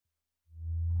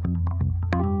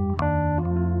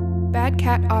Red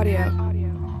Cat Audio.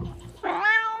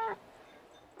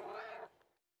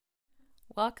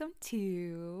 Welcome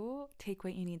to Take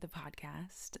What You Need, the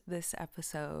podcast. This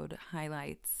episode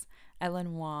highlights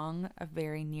Ellen Wong, a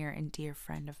very near and dear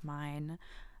friend of mine,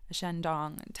 a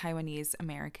Shandong Taiwanese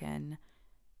American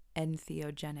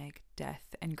entheogenic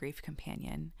death and grief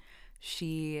companion.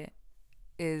 She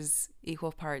is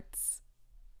equal parts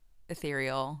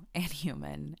ethereal and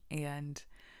human, and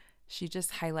she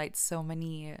just highlights so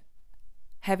many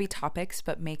heavy topics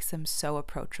but makes them so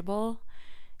approachable.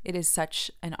 It is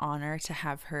such an honor to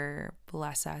have her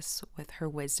bless us with her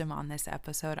wisdom on this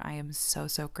episode. I am so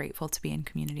grateful to be in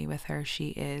community with her. She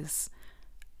is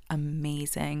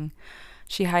amazing.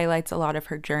 She highlights a lot of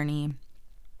her journey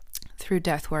through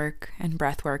death work and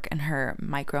breath work and her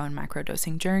micro and macro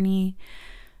dosing journey.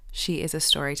 She is a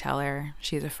storyteller.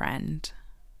 She's a friend.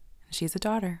 She's a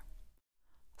daughter.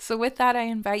 So with that, I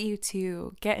invite you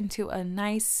to get into a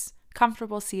nice,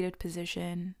 comfortable seated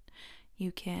position.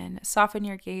 You can soften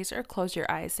your gaze or close your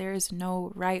eyes. There is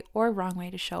no right or wrong way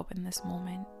to show up in this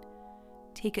moment.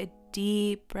 Take a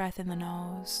deep breath in the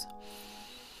nose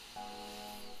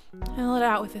and let it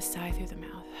out with a sigh through the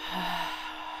mouth.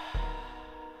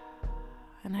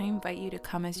 And I invite you to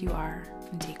come as you are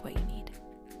and take what you need.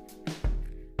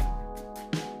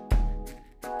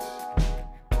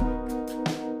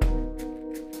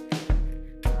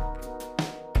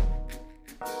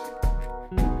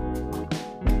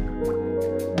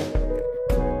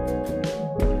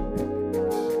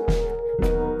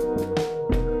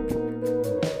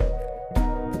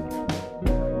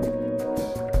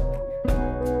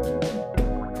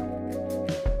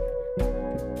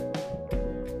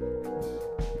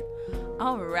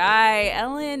 All right,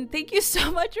 Ellen, thank you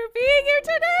so much for being here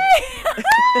today.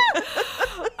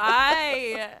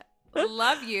 I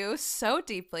love you so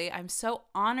deeply. I'm so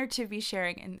honored to be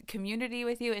sharing in community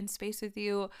with you, in space with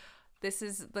you. This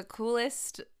is the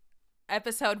coolest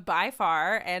episode by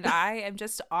far, and I am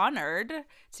just honored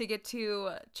to get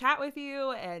to chat with you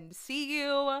and see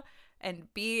you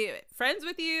and be friends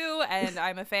with you. And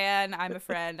I'm a fan, I'm a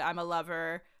friend, I'm a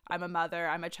lover, I'm a mother,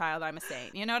 I'm a child, I'm a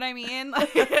saint. You know what I mean?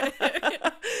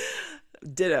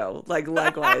 Ditto, like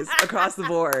likewise, across the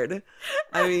board.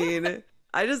 I mean,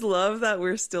 I just love that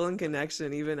we're still in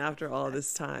connection even after all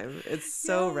this time. It's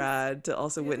so rad to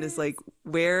also witness like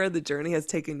where the journey has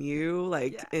taken you,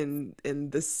 like in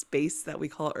this space that we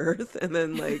call Earth, and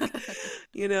then like,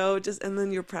 you know, just and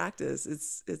then your practice.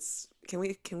 It's can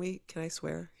I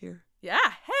swear here? Yeah,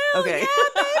 hell Okay. yeah,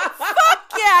 babe.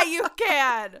 Fuck yeah, you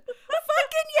can.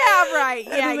 Fucking yeah, right.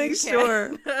 Yeah, to make you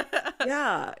sure. can.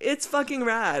 Yeah, it's fucking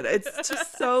rad. It's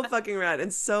just so fucking rad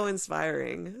and so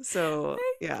inspiring. So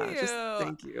Thank just you.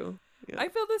 thank you. Yeah. I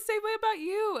feel the same way about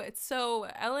you. So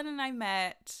Ellen and I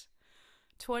met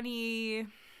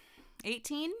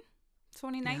 2018,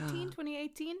 2019,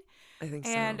 2018. I think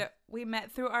so. And we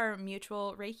met through our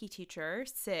mutual Reiki teacher,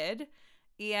 Sid.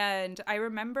 And I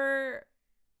remember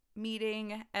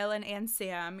meeting Ellen and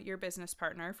Sam, your business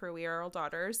partner for We Are All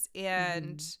Daughters.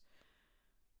 And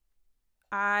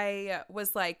I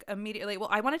was like immediately, well,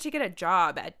 I wanted to get a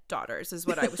job at Daughters is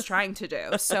what I was trying to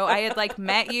do. So I had like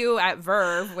met you at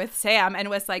Verve with Sam and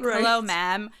was like, hello,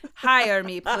 ma'am, hire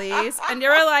me, please. And you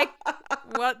were like,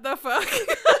 what the fuck?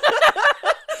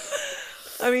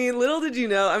 I mean, little did you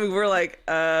know. I mean, we're like,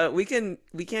 we can't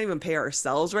even pay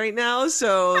ourselves right now.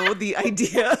 So the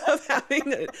idea of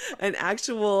having an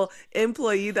actual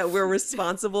employee that we're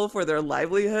responsible for their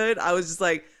livelihood, I was just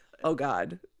like, oh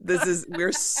God,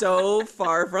 we're so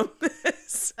far from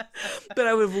this. But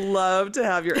I would have loved to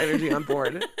have your energy on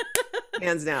board.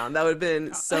 Hands down. That would have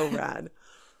been so rad.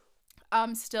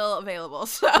 I'm still available.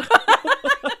 So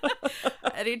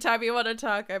anytime you want to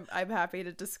talk, I'm happy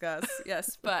to discuss.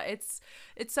 Yes, but it's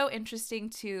so interesting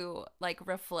to like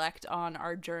reflect on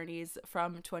our journeys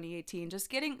from 2018, just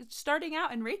starting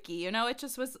out in Reiki. You know, it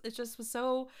just was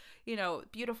so, you know,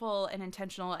 beautiful and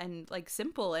intentional and like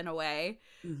simple in a way.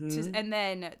 And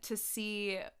then to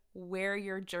see where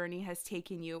your journey has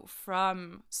taken you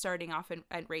from starting off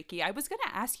at Reiki. I was going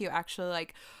to ask you actually,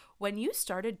 like, when you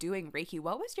started doing Reiki,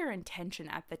 what was your intention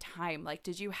at the time? Like,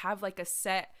 did you have like a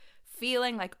set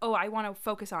feeling like, oh, I want to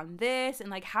focus on this?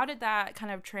 And like, how did that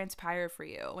kind of transpire for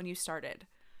you when you started?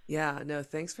 Yeah, no,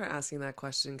 thanks for asking that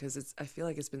question because I feel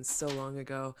like it's been so long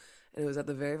ago and it was at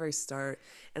the very, very start.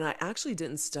 And I actually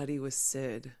didn't study with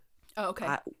Sid. Oh,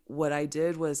 okay. What I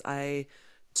did was I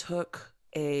took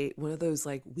one of those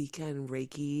like weekend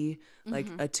Reiki, like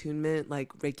attunement,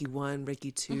 like Reiki 1,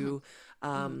 Reiki 2,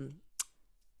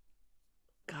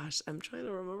 gosh, I'm trying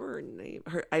to remember her name.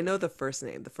 I know the first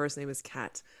name. The first name is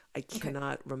Kat. I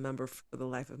cannot remember for the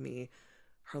life of me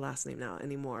her last name now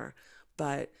anymore,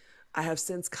 but I have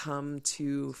since come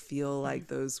to feel like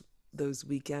those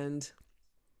weekend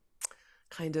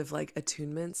kind of like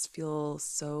attunements feel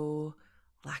so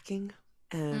lacking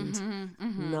and Mm-hmm.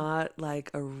 Mm-hmm. not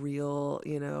like a real,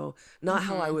 not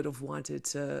how I Mm-hmm. would have wanted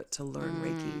to learn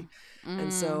Reiki. Mm. And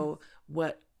Mm. so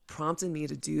what prompted me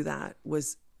to do that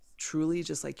was truly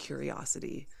just like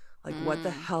curiosity. Like, what the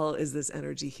Mm. hell is this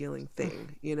energy healing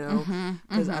thing, Mm-hmm.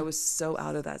 Because I Mm-hmm. was so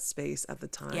out of that space at the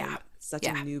Yeah. time, such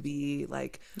a Yeah. newbie.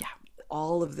 Like, Yeah.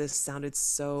 all of this sounded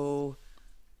so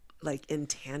like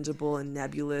intangible and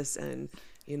nebulous. And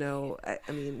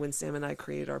I mean, when Sam and I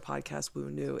created our podcast Woo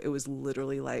Knew, it was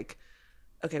literally like,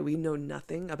 okay, we know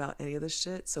nothing about any of this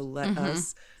shit, so let Mm-hmm.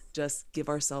 us just give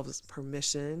ourselves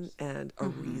permission and a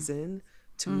Mm-hmm. reason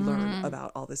to learn Mm-hmm.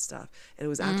 about all this stuff. And it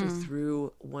was actually Mm.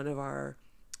 through one of our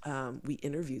we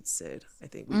interviewed Sid. I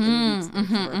think we interviewed Mm. Sid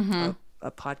Mm-hmm. for Mm-hmm.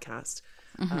 a podcast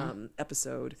Mm-hmm.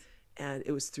 episode. And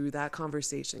it was through that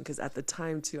conversation, because at the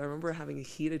time too, I remember having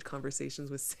heated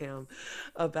conversations with Sam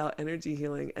about energy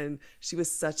healing, and she was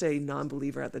such a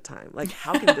non-believer at the time. Like,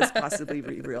 how can this possibly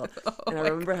be real? Oh And I my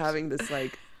remember gosh. having this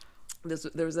like this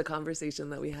there was a conversation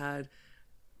that we had.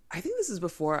 I think this is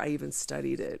before I even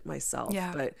studied it myself,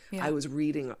 Yeah. but I Yeah. was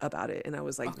reading about it and I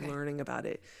was like Okay. learning about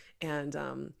it. And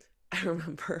I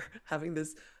remember having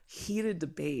this heated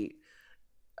debate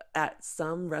at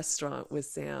some restaurant with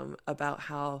Sam about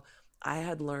how I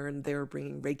had learned they were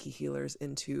bringing Reiki healers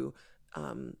into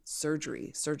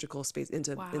surgical space,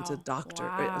 into Wow. doctor,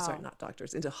 sorry, Wow. not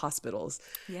doctors, into hospitals.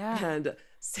 Yeah. And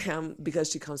Sam, because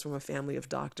she comes from a family of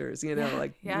doctors, Yeah.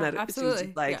 like Yeah. she was just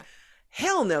Absolutely. like, Yeah.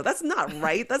 hell no, that's not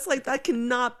right. That's like, that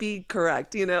cannot be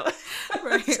correct. Right.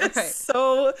 Right. Just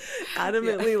so Yeah.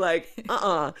 adamantly like,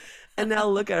 And now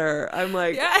look at her. I'm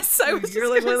like, Yes. I was you're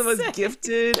just like one gonna of the most say.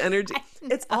 gifted energy. I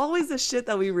It's know. always the shit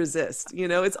that we resist.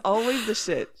 It's always the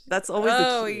shit. That's always the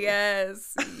Oh, cue.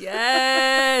 yes.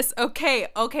 Yes. Okay.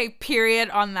 Okay. Period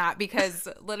on that. Because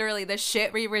literally, the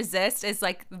shit we resist is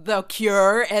like the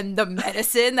cure and the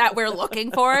medicine that we're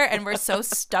looking for. And we're so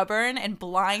stubborn and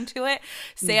blind to it.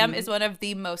 Sam Hmm. is one of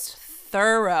the most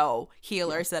thorough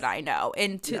healers that Yes. I know.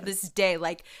 And to this Yes. day,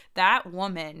 like, that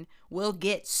woman will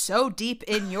get so deep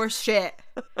in your shit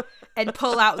and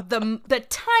pull out the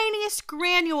tiniest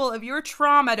granule of your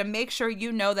trauma to make sure you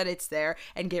know that it's there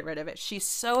and get rid of it. She's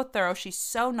so thorough, she's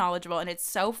so knowledgeable, and it's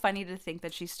so funny to think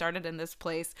that she started in this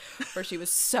place where she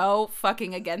was so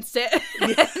fucking against it.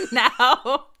 Yeah. And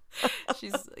now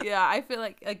yeah, I feel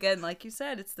like, again, like you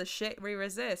said, it's the shit we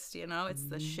resist, It's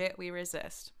the Mhm. shit we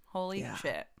resist. Holy Yeah.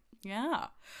 shit. Yeah.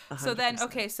 a So hundred then,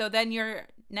 percent. okay, so then you're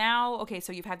now, okay,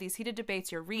 so you've had these heated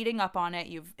debates, you're reading up on it,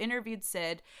 you've interviewed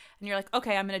Sid, and you're like,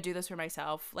 okay, I'm going to do this for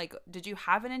myself. Like, did you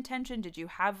have an intention? Did you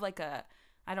have like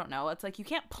I don't know, it's like you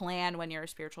can't plan when you're a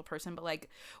spiritual person, but like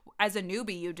as a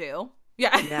newbie, you do.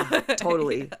 Yeah. Yeah,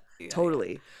 totally. Yeah. Yeah. Yeah.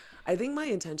 Totally. I think my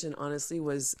intention, honestly,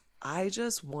 was I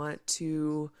just want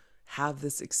to have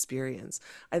this experience.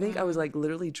 I think I was Mm, like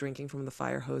literally drinking from the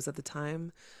fire hose at the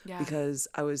time, yeah. because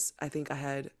I think I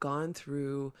had gone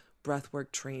through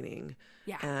breathwork training,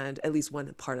 Yeah. and at least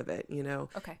one part of it.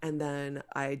 Okay. And then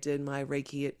I did my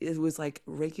Reiki. It was like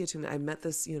Reiki attunement. I met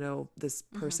this, this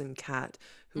Mm-hmm. person, Kat,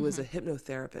 who was Mm-hmm. a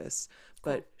hypnotherapist,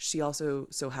 Cool. but she also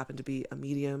so happened to be a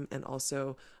medium and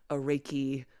also a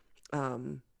Reiki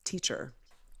teacher.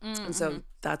 And Mm-hmm. so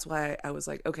that's why I was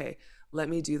like, okay, let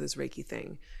me do this Reiki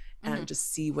thing Mm-hmm. and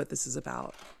just see what this is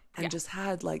about. And Yeah. just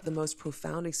had like the most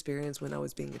profound experience when I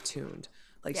was being attuned.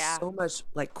 Like, Yeah. so much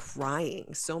like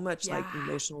crying, so much like Yeah.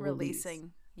 emotional release,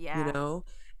 Releasing. you Yeah. know?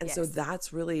 And so Yes.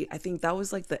 that's really, I think that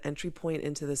was like the entry point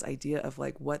into this idea of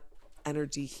like what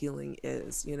energy healing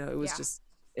is. It was Yeah. just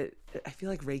I feel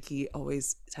like Reiki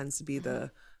always tends to be Mm-hmm.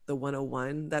 the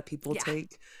 101 that people Yeah.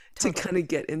 take to kind Totally. of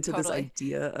get into this Totally.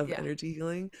 idea of Yeah. energy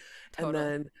healing. And Totally.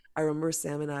 then I remember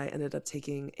Sam and I ended up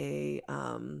taking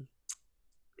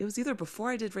it was either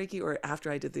before I did Reiki or after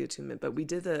I did the attunement, but we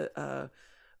did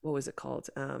what was it called?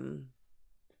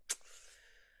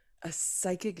 A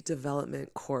psychic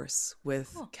development course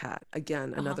with Cool. Kat.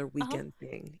 Again, Uh-huh. another Uh-huh. weekend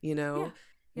thing, Yeah.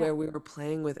 Yeah. where we were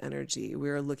playing with energy. We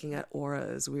were looking Yeah. at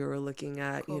auras. We were looking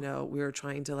at, Cool. we were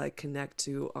trying to like connect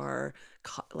to our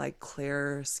like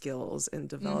clair skills and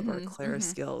develop our Mm-hmm. clair Mm-hmm.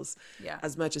 skills Yeah.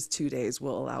 as much as 2 days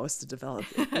will allow us to develop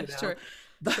it. Sure. Sure.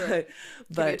 But, Give you a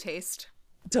but taste.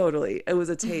 totally. It was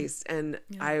a Mhm. taste, and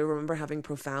Yeah. I remember having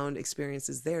profound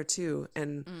experiences there too.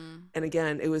 And Mm. and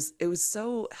again, it was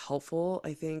so helpful,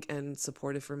 I think, and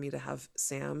supportive for me to have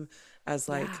Sam as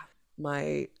like Yeah.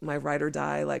 my ride or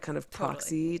die, like kind of Totally.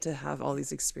 proxy to have all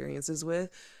these experiences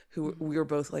with, who Mm-hmm. we were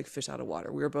both like fish out of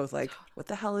water. We were both like, what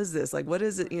the hell is this? Like, what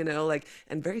is it? Like,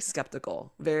 and very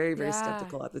skeptical, very, very Yeah.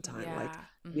 skeptical at the time. Like,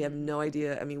 Yeah. we have Mm-hmm. no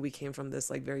idea. I mean, we came from this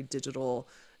like very digital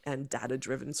and data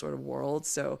driven sort of world.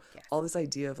 So Yes. all this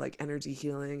idea of like energy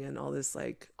healing and all this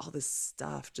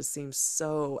stuff just seems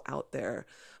so out there.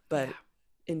 Yeah. But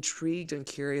intrigued and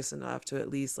curious enough to at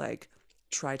least like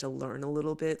try to learn a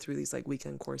little bit through these like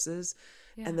weekend courses,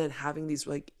 Yeah. and then having these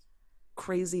like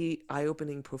crazy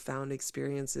eye-opening profound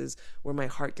experiences where my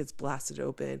heart gets blasted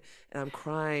open and I'm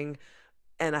crying,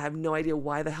 and I have no idea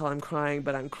why the hell I'm crying,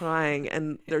 but I'm crying,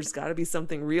 and there's got to be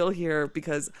something real here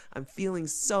because I'm feeling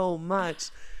so much.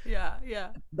 Yeah.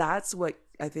 Yeah. That's what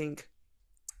I think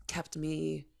kept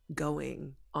me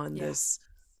going on Yeah. this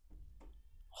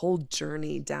whole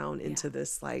journey down Yeah. into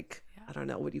this, like, Yeah. I don't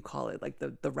know what you call it, like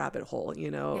the rabbit hole, of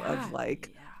Yeah.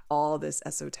 like Yeah. all this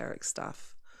esoteric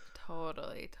stuff.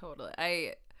 Totally, totally.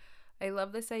 I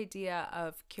love this idea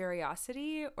of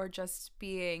curiosity or just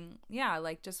being, yeah,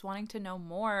 like just wanting to know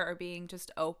more or being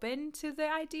just open to the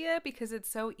idea, because it's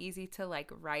so easy to like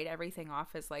write everything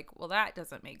off as like, well, that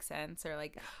doesn't make sense, or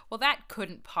like, well, that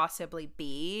couldn't possibly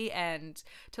be, and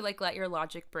to like let your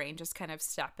logic brain just kind of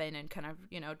step in and kind of,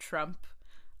 trump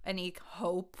any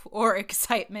hope or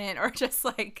excitement or just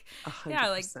like, A yeah, hundred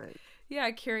like, percent.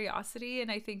 yeah, curiosity. And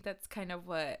I think that's kind of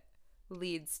what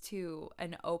leads to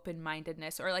an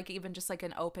open-mindedness, or like even just like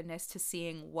an openness to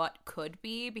seeing what could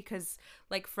be, because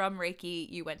like from Reiki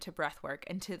you went to breath work,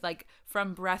 and to like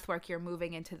from breath work you're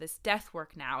moving into this death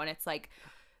work now, and it's like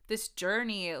this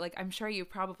journey. Like I'm sure you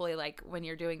probably, like when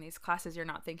you're doing these classes, you're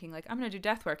not thinking like I'm gonna do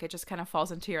death work, it just kind of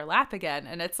falls into your lap again,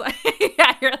 and it's like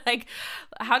yeah, you're like,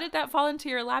 how did that fall into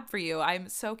your lap for you? I'm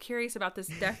so curious about this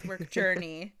death work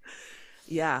journey.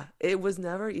 Yeah, it was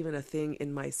never even a thing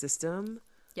in my system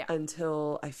Yeah.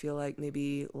 until I feel like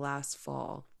maybe last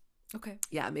fall. Okay.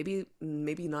 Yeah, maybe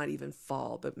not even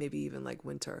fall, but maybe even like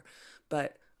winter.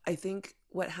 But I think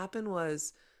what happened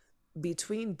was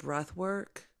between breath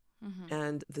work Mm-hmm.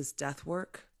 and this death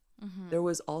work, Mm-hmm. there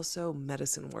was also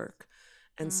medicine work.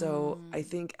 And so I Mm.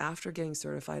 think after getting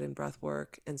certified in breath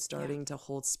work and Yeah. starting to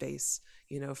hold space,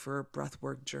 for breath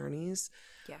work journeys,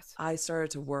 Yes. I started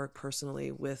to work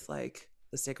personally with like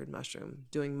the sacred mushroom,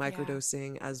 doing Yeah.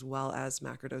 microdosing as well as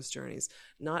macrodose journeys,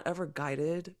 not ever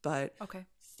guided, but Okay.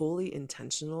 fully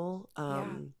intentional, Yeah.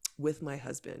 with my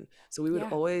husband. So we would Yeah.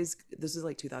 always, this is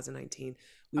like 2019,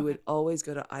 we Okay. would always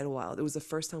go to Idlewild. It was the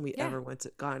first time we Yeah. ever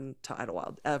gone to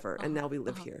Idlewild ever. And Uh-huh. now we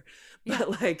live Uh-huh. here. Yeah.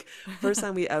 But like first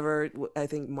time we ever, I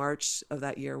think March of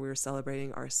that year, we were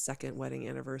celebrating our second wedding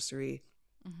anniversary,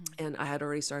 Mm-hmm. and I had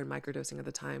already started microdosing at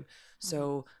the time. Mm-hmm.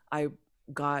 So I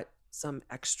got some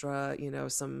extra,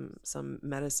 some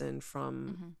medicine from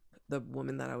Mm-hmm. the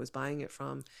woman that I was buying it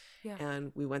from, Yeah.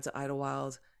 and we went to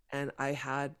Idlewild, and I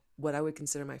had what I would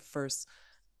consider my first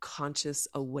conscious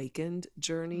awakened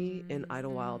journey in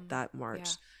Idlewild Mm-hmm. that Yeah. March.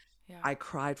 Yeah. I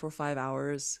cried for 5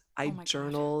 hours. Oh I my God.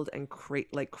 journaled and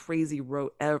like crazy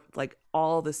wrote like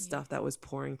all the Yeah. stuff that was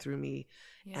pouring through me.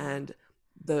 Yeah. And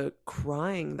the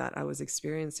crying that I was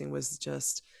experiencing was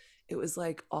just, it's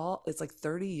like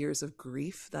 30 years of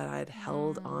grief that I had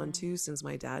held on Mm. to since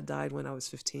my dad died when I was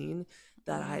 15,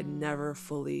 that I had never Mm.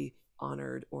 fully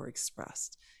honored or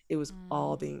expressed. It was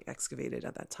all Mm. being excavated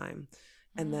at that time.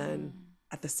 And then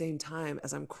Mm. at the same time,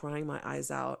 as I'm crying my eyes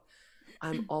out,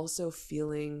 I'm also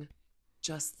feeling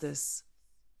just this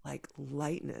like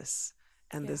lightness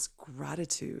and Yeah. this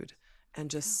gratitude and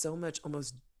Yeah. just so much,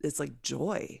 almost, it's like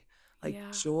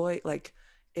Yeah. joy. Like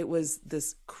it was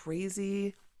this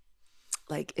crazy,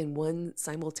 like in one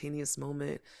simultaneous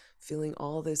moment, feeling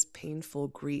all this painful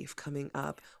grief coming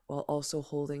up while also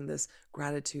holding this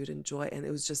gratitude and joy. And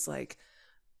it was just like,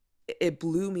 it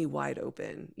blew me wide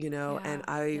open, and Yeah.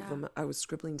 Yeah. I was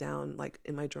scribbling down like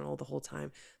in my journal the whole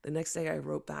time. The next day I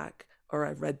wrote back, or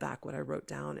I read back what I wrote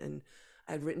down, and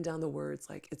I'd written down the words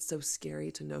like, it's so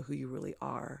scary to know who you really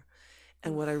are.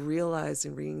 And what I Oof. realized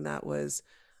in reading that was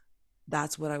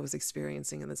that's what I was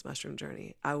experiencing in this mushroom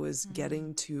journey. I was Mm.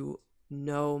 getting to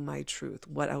know my truth,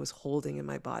 what I was holding in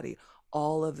my body,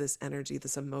 all of this energy,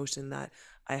 this emotion that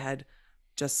I had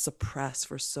just suppressed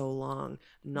for so long,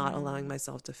 not allowing Mm.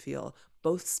 myself to feel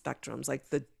both spectrums, like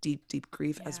the deep, deep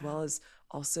grief, as Yeah. well as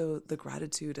also the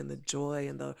gratitude and the joy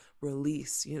and the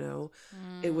release.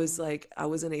 It was Mm. like I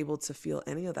wasn't able to feel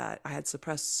any of that. I had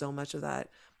suppressed so much of that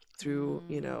through,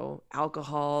 Mm.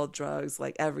 alcohol, drugs,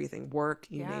 like everything, work,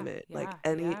 you name Yeah. it. Like Yeah.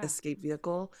 any Yeah. escape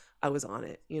vehicle, I was on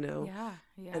it. Yeah. And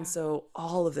Yeah. so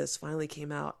all of this finally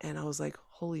came out, and I was like,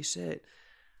 holy shit,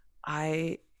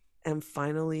 I am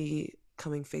finally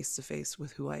coming face to face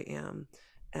with who I am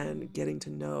and getting to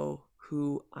Mm. know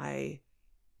who I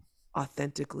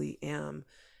authentically am.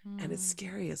 And it's Mm.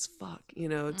 scary as fuck, you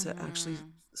know, to actually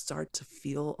Mhm. start to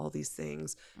feel all these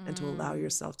things and to allow Mm.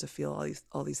 yourself to feel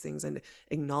all these things and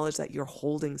acknowledge that you're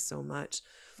holding so much.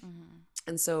 Mhm.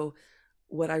 And so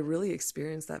what I really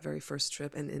experienced that very first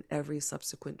trip and in every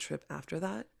subsequent trip after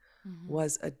that Mhm.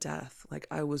 was a death. Like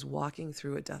I was walking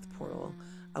through a death portal.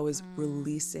 I Mm. was Mm.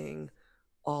 releasing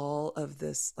all of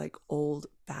this like old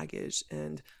baggage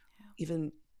and Yeah.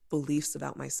 even beliefs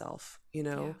about myself, you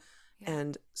Yeah. know? Yeah.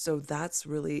 And so that's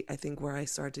really, I think, where I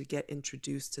started to get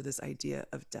introduced to this idea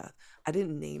of death. I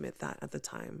didn't name it that at the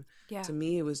time. Yeah. To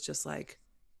me, it was just like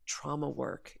trauma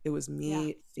work. It was Yeah.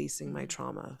 me facing my Mhm.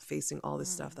 trauma, facing all this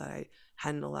stuff Mm. that I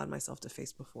hadn't allowed myself to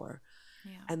face before.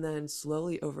 Yeah. And then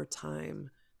slowly over time,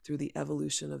 through the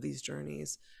evolution of these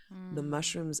journeys, the Mm.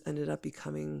 mushrooms ended up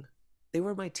becoming, they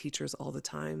were my teachers all the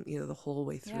time, you know, the whole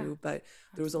way Yeah. through. But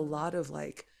there was a Absolutely. lot of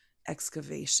like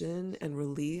excavation and Yeah.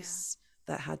 release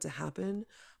that had to happen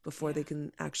before Yeah. they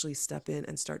can actually step in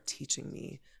and start teaching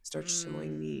me, start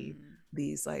showing me Mm.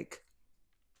 these like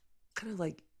kind of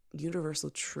like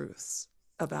universal truths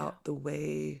Yeah. about the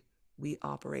way we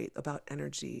operate, about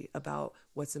energy, about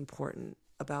what's important,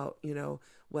 about, you know,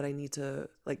 what I need to,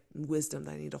 like wisdom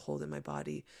that I need to hold in my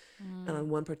body. And Mm. on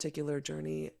one particular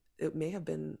journey, it may have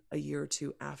been a year or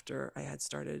two after I had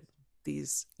started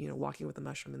these, you know, walking with the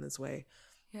mushroom in this way.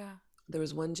 Yeah. There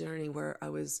was one journey where I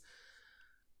was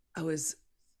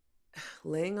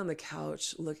laying on the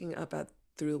couch looking up at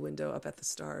through the window up at the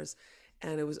stars,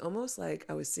 and it was almost like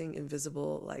I was seeing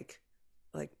invisible like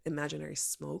imaginary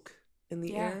smoke in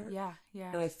the Yeah. air. Yeah.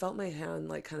 Yeah. And I felt my hand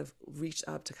like kind of reach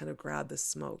up to kind of grab the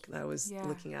smoke that I was Yeah.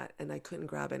 looking at, and I couldn't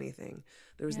grab anything.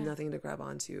 There was Yeah. nothing to grab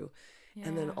onto.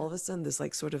 And then Yeah. all of a sudden, this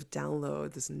like sort of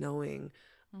download, this knowing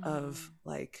of Mhm.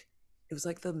 like, it was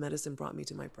like the medicine brought me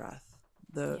to my breath.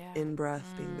 The Yeah. in breath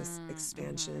being this Mm.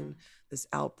 expansion, Mhm. this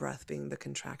out breath being the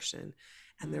contraction.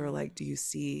 And they were Mm. like, do you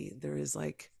see there is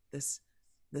like this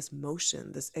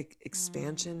motion, this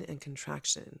expansion Mm. and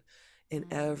contraction in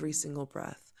every Mm. single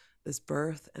breath, this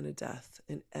birth and a death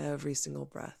in every single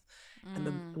breath. And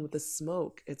Mm. with the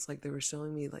smoke, it's like they were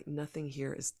showing me like nothing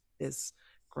here is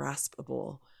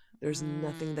graspable. There's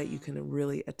nothing that you Mm. can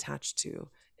really attach to.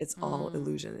 It's all Mm.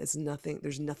 illusion. It's nothing,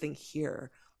 there's nothing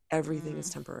here. Everything is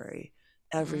Mm. temporary.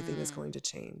 Everything is Mm. going to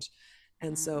change.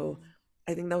 And so Mm.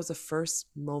 I think that was the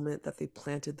first moment that they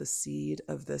planted the seed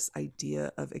of this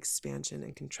idea of expansion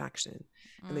and contraction.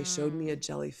 And they showed me a Mm.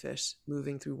 jellyfish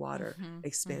moving through water, Mhm.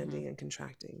 expanding Mhm. and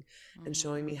contracting, and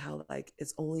showing me Mhm. how like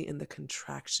it's only in the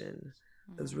contraction,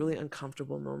 those really Mm.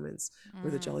 uncomfortable moments, where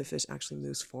the Mm. jellyfish actually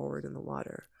moves forward in the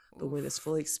water. But when it's Oof.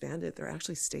 fully expanded, they're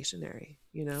actually stationary,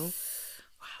 you know?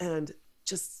 Wow. And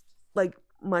just like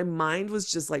my mind was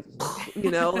just like,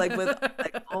 you know, like with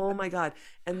like, oh my God.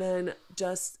 And then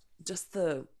just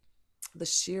the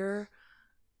sheer,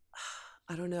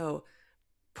 I don't know,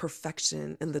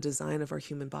 perfection in the design of our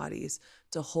human bodies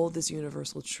to hold this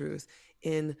universal Mm. truth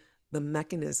in the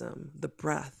mechanism, the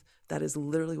breath, that is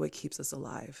literally what keeps us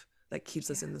alive, that keeps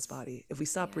us in this Yes. body. If we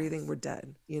stop breathing, Yes. we're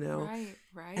dead, you know? Right.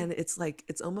 Right. And it's like,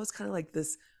 it's almost kind of like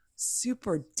this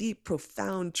super deep,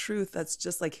 profound truth that's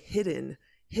just like hidden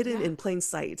Yeah. in plain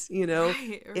sight, you know,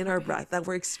 Right. in our Right. breath that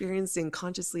we're experiencing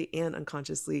consciously and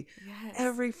unconsciously Yes.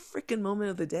 every freaking moment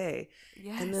of the day.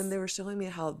 And then they Yes. were showing me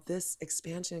how this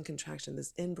expansion and contraction,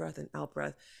 this in breath and out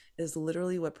breath, is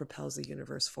literally what propels the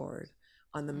universe forward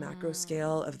on the macro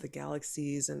scale of Mm. the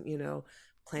galaxies and, you know,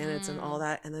 planets and all Mm.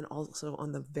 that. And then also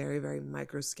on the very, very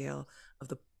micro scale of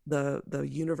the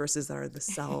universes that are the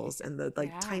cells and the like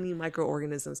Yeah. tiny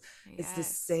microorganisms. It's the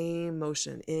Yes. same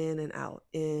motion in and Yeah.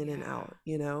 out,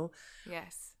 you know?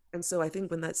 Yes. And so I think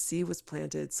when that seed was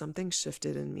planted, something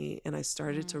shifted in me and I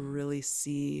started to Mm. really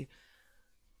see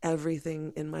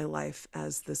everything in my life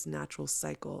as this natural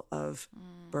cycle of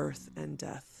Mm. birth and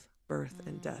death,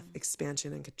 Mm.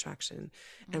 expansion and contraction,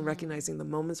 and Mm. recognizing the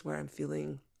moments where I'm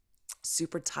feeling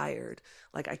super tired,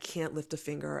 like I can't lift a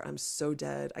finger, I'm so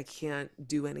dead, I can't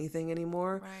do anything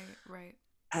anymore, Right. Right.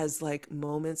 as like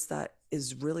moments that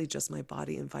is really just my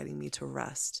body inviting me to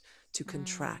rest, to Mm.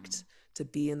 contract, to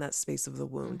be in that space of the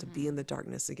womb, to be in Mhm. the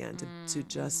darkness again, to Mm.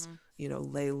 just, Mhm. you know,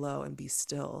 lay low and be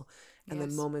still. And then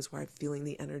Yes. moments where I'm feeling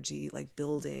the energy like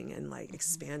building and like Mhm.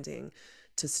 expanding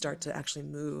to start to Mhm. actually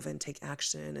move and take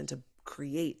action and to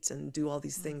create and do all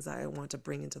these things that I Mhm. want to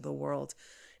bring into the world.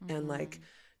 And like Mhm.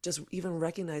 just even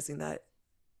recognizing that,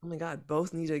 oh my God,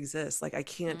 both need to exist. Like I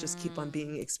can't just keep on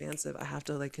being Mm. expansive. I have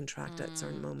to like contract at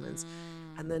certain Mm. moments.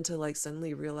 And Mm. then to like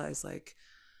suddenly realize like,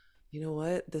 you know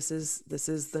what? This is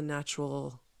the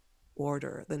natural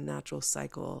order, the natural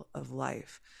cycle of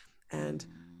life. And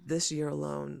Mm. this year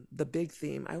alone, the big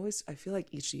theme, I feel like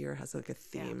each year has like a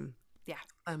Yeah. theme Yeah.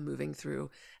 I'm moving through.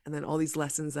 And then all these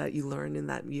lessons that you learn in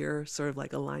that year sort of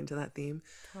like align to that theme.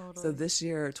 So Totally. this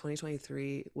year,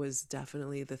 2023, was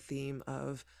definitely the theme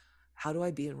of how do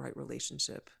I be in right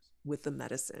relationship with the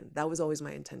medicine? That was always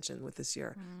my intention with this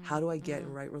year. How do I get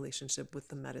in right relationship with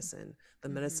the medicine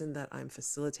that I'm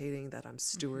facilitating, that I'm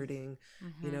stewarding,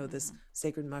 this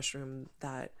sacred mushroom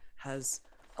that has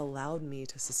allowed me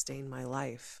to sustain my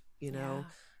life, Yeah.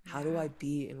 how do I Yeah.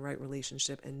 be in right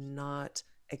relationship and not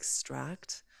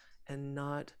extract and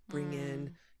not bring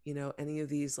in, any of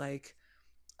these like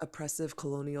oppressive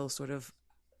colonial sort of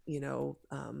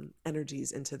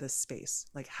energies into this space.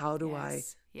 Like how do I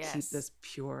Yes. keep Yes. this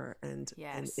pure and in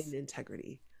Yes.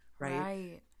 integrity, right? Right.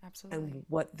 And Absolutely.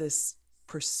 what this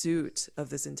pursuit of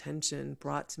this intention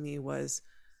brought to me was,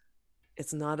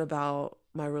 it's not about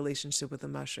my relationship with the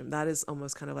mushroom. That is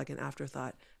almost kind of like an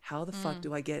afterthought. How the fuck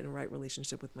do I get in right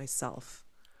relationship with myself?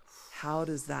 How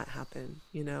does that happen?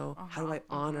 How do Uh-huh. I Uh-huh.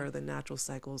 honor the natural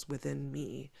cycles within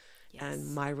me and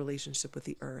Yes. my relationship with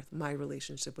the earth, my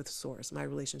relationship with source, my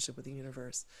relationship with the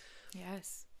universe?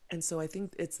 Yes. And so I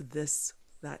think it's this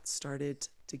that started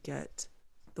to get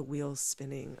the wheels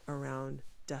spinning around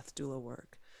death doula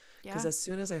work. Because Yeah. as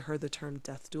soon as I heard the term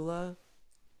death doula,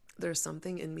 there's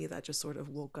something in me that just sort of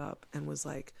woke up and was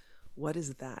like, what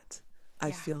is that? I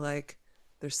Yeah. feel like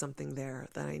there's something there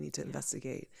that I need to Yeah.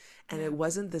 investigate. And Yeah. it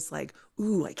wasn't this like,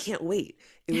 ooh, I can't wait.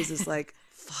 It was this like,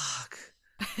 fuck,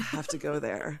 I have to go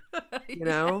there. You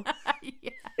know,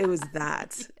 Yeah. it was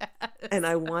that. And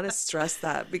Yes. I want to stress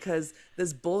that because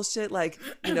this bullshit, like,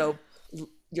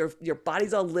 your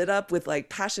body's all lit up with like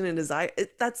passion and desire.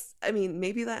 That's, I mean,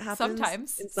 maybe that happens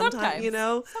Sometimes. in some time,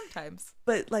 Sometimes. Sometimes.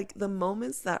 but like the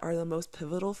moments that are the most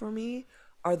pivotal for me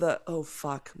are the oh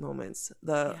fuck moments.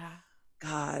 The Yeah.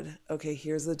 God, okay,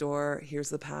 here's the door, here's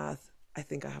the path. I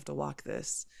think I have to walk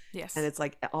this. And Yes. it's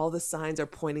like all the signs are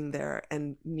pointing there.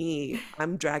 And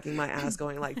I'm dragging my ass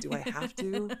going like, do I have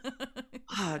to?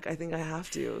 Fuck, I think I have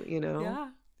to. Yeah.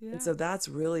 And Yeah. so that's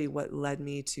really what led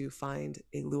me to find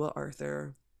a Lua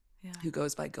Arthur Yeah. who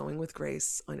goes by Going with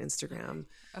Grace on Okay. Instagram.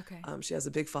 Okay. She has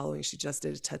a big following. She just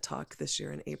did a TED Talk this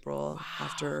year in April Wow.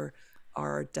 after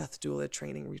our death doula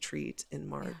training retreat in Yeah.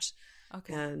 March.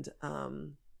 Okay. And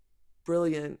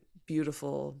brilliant,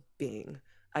 beautiful being.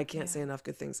 I can't Yeah. say enough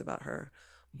good things about her. Yeah.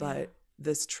 But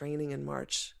this training in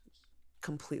March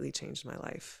completely changed my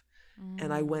life.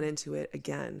 And I went Mm. into it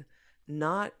again,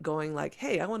 not going like,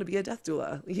 hey, I want to be a death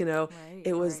doula. Right.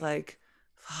 It was Right. like,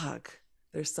 fuck,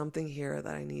 there's something here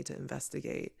that I need to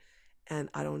investigate. And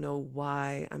I don't know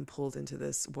why I'm pulled into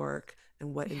this work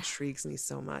and what Yeah. intrigues me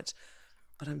so much,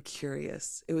 but I'm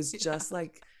curious. It was Yeah. just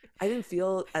like, I didn't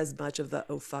feel as much of the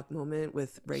oh fuck moment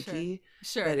with Sure. Reiki, but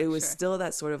Sure. it was Sure. still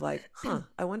that sort of like,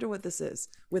 I wonder what this is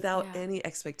without Yeah. any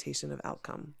expectation of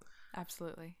outcome,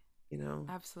 Absolutely. you know?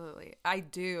 Absolutely. I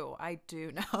do. I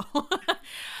do know.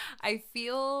 I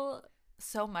feel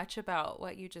so much about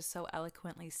what you just so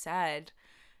eloquently said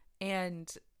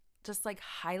and just like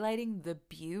highlighting the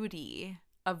beauty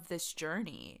of this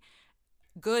journey,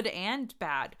 good and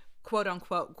bad, quote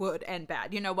unquote, good and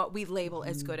bad. What we label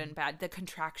as good Mhm. and bad, the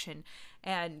contraction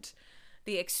and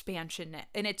the expansion.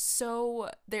 And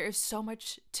there is so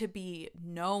much to be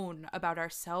known about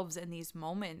ourselves in these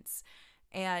moments,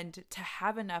 and to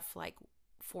have enough like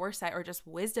foresight or just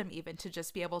wisdom even to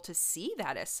just be able to see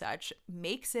that as such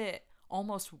makes it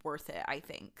almost worth it, I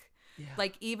think. Yeah.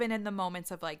 Like even in the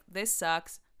moments of like, this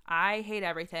sucks, I hate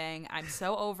everything, I'm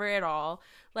so over it all,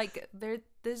 like there's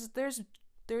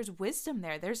wisdom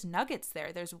there, there's nuggets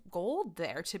there, there's gold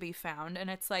there to be found. And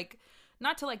it's like,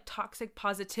 not to like toxic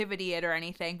positivity it or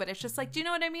anything, but it's just like, do you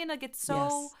know what I mean? Like it's so,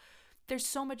 Yes. there's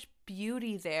so much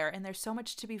beauty there, and there's so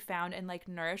much to be found and like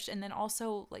nourished. And then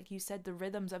also, like you said, the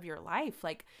rhythms of your life,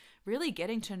 like really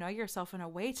getting to know yourself in a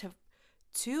way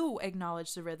to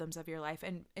acknowledge the rhythms of your life,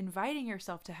 and inviting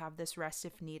yourself to have this rest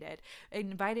if needed,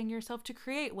 inviting yourself to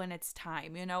create when it's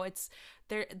time. It's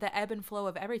there, the ebb and flow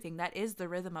of everything. That is the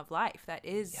rhythm of life. That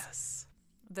is Yes.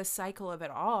 the cycle of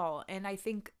it all. And I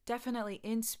think definitely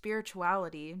in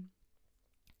spirituality,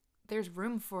 there's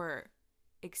room for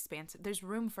expansive, there's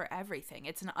room for everything.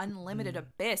 It's an unlimited Mm.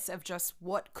 abyss of just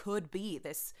what could be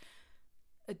this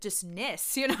just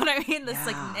ness, you know what I mean? This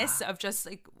like Yeah. ness of just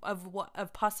like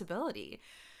of possibility.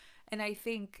 And I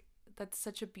think that's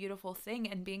such a beautiful thing,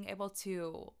 and being able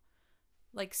to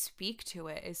like speak to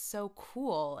it is so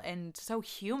cool and so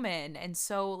human and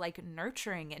so like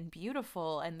nurturing and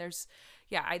beautiful. And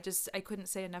I couldn't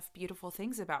say enough beautiful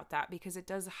things about that, because it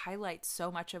does highlight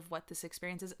so much of what this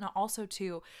experience is. And also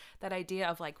too, that idea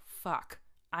of like, fuck,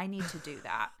 I need to do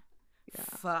that.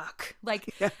 fuck.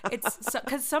 Like, Yeah. it's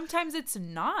because sometimes it's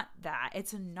not that.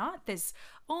 It's not this,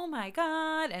 oh my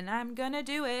God, and I'm gonna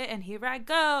do it, and here I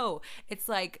go. It's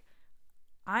like,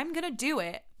 I'm gonna do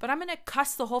it, but I'm gonna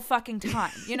cuss the whole fucking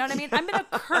time. You know what I mean? I'm gonna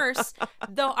curse,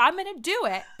 though I'm gonna do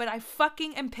it, but I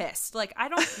fucking am pissed. Like, I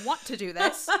don't want to do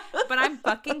this, but I'm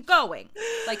fucking going.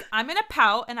 Like, I'm gonna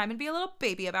pout and I'm gonna be a little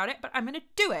baby about it, but I'm gonna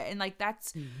do it. And like,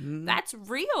 that's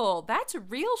real. That's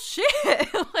real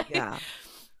shit. Like, Yeah.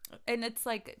 and it's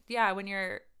like, yeah, when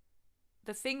you're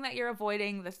the thing that you're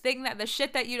avoiding, the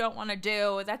shit that you don't want to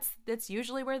do, that's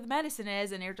usually where the medicine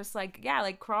is. And you're just like, yeah,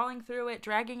 like crawling through it,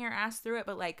 dragging your ass through it.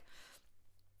 But like,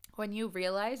 when you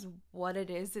realize what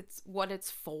it is, it's what it's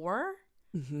for,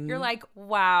 you're like,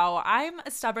 wow, I'm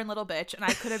a stubborn little bitch, and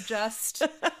I could have just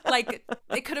like,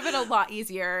 it could have been a lot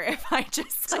easier if I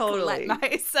just like let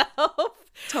myself.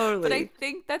 Totally. But I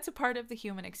think that's a part of the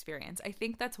human experience. I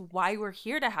think that's why we're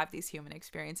here to have these human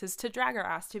experiences, to drag our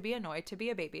ass, to be annoyed, to be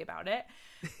a baby about it,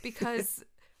 because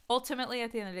ultimately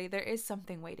at the end of the day, there is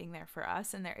something waiting there for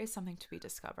us, and there is something to be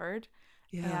discovered.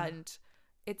 Yeah. And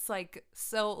it's like,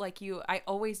 so like I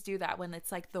always do that when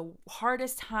it's like the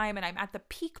hardest time and I'm at the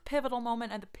peak pivotal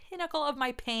moment at the pinnacle of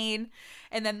my pain.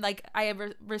 And then like I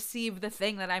ever receive the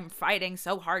thing that I'm fighting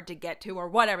so hard to get to, or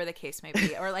whatever the case may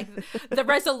be. Or like the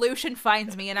resolution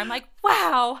finds me and I'm like,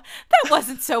 wow, that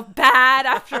wasn't so bad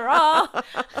after all.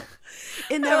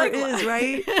 It never is,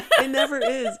 right? It never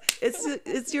is.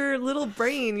 It's your little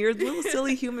brain, your little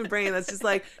silly human brain that's just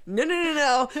like,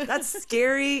 no. That's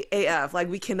scary AF. Like,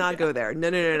 we cannot go there.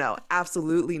 No.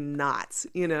 Absolutely not,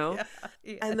 you know? Yeah,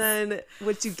 yes. And then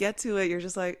once you get to it, you're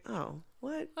just like, oh,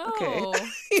 what? Okay.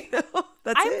 You know,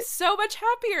 I'm so much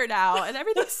happier now, and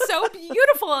everything's so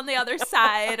beautiful on the other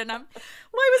side. And why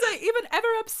was I even ever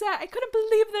upset? I couldn't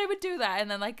believe that I would do that.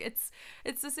 And then like,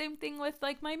 it's the same thing with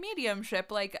like my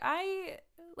mediumship. Like, I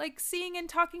like seeing and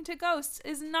talking to ghosts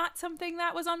is not something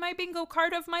that was on my bingo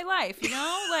card of my life, you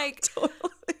know? Like, totally.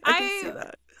 I can see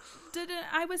that.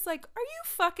 I was like, are you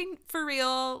fucking for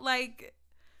real? Like,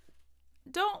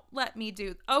 don't let me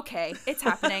do. Okay, it's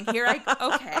happening.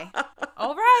 Okay.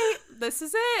 All right, this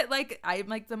is it. Like, I'm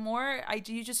like, the more I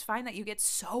do, you just find that you get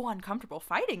so uncomfortable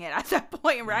fighting it at that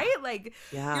point, right? Like,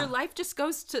 your life just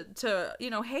goes to you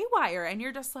know, haywire, and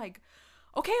you're just like,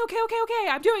 okay,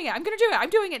 I'm doing it. I'm gonna do it. I'm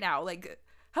doing it now. Like,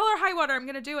 hell or high water, I'm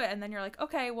gonna do it. And then you're like,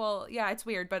 okay, well, yeah, it's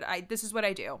weird, but this is what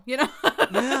I do, you know?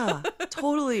 Yeah,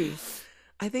 totally.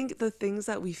 I think the things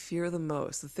that we fear the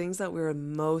most, the things that we're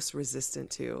most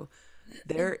resistant to,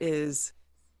 there is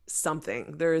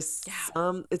something. There is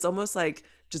it's almost like,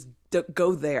 just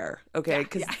go there, okay?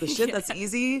 Because the shit that's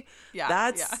easy,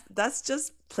 that's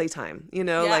just playtime, you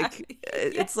know? Like,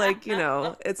 it's like, you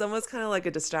know, it's almost kind of like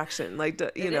a distraction. Like,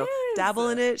 you know, dabble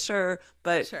in it, sure.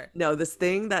 But no, this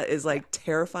thing that is like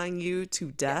terrifying you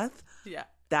to death,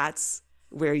 that's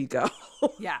where you go.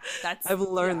 I've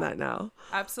learned that now.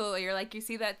 Absolutely. You're like, you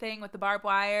see that thing with the barbed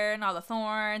wire and all the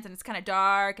thorns, and it's kind of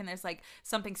dark, and there's like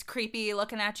something's creepy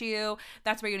looking at you.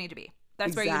 That's where you need to be.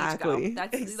 That's where you need to go.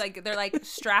 That's like, they're like,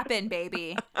 strap in,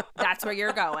 baby. That's where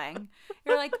you're going.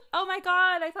 You're like, oh my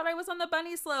God, I thought I was on the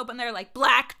bunny slope. And they're like,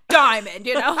 black diamond,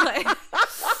 you know? Like,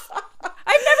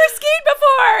 I've never skied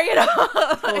before, you know?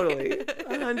 Totally.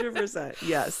 100%.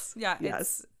 Yes. Yeah.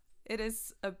 Yes. It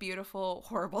is a beautiful,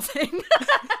 horrible thing.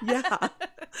 Yeah,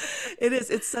 it is.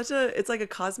 It's like a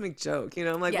cosmic joke, you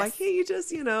know? I'm like, why can't you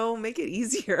just, you know, make it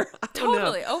easier?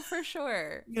 Totally. Oh, for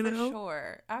sure. You know? For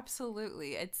sure.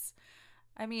 Absolutely.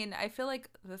 I mean, I feel like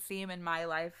the theme in my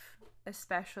life,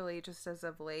 especially just as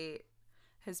of late,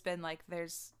 has been like,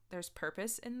 there's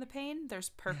purpose in the pain. There's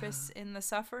purpose in the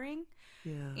suffering.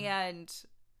 Yeah. And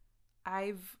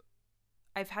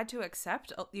I've had to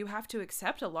accept, you have to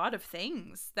accept a lot of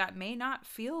things that may not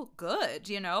feel good,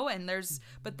 you know, and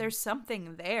but there's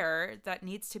something there that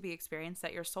needs to be experienced,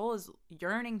 that your soul is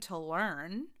yearning to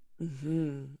learn,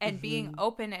 and being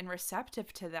open and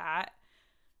receptive to that.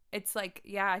 It's like,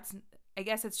 I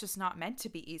guess it's just not meant to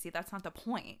be easy. That's not the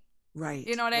point. Right.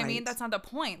 You know what I mean? That's not the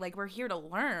point. Like, we're here to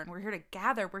learn. We're here to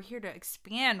gather. We're here to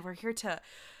expand. We're here to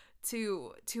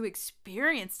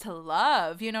experience, to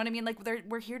love, you know what I mean? Like,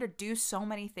 we're here to do so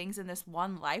many things in this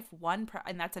one life,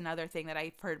 and that's another thing that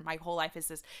I've heard my whole life is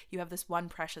this: you have this one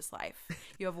precious life.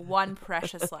 You have one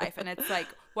precious life, and it's like,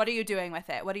 what are you doing with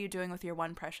it? What are you doing with your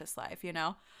one precious life, you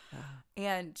know?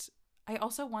 And I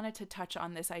also wanted to touch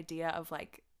on this idea of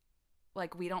like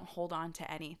we don't hold on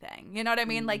to anything, you know what I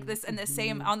mean? Like, this, and the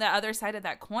same on the other side of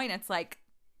that coin, it's like,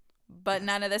 but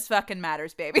none of this fucking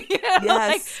matters, baby. You know?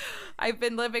 Yes. Like, I've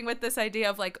been living with this idea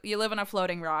of like, you live on a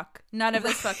floating rock. None of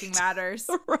this fucking matters.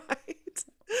 Right.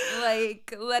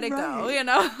 Like, let it go, you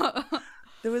know?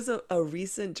 There was a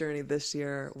recent journey this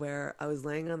year where I was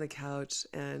laying on the couch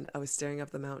and I was staring up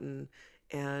the mountain,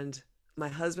 and my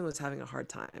husband was having a hard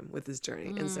time with his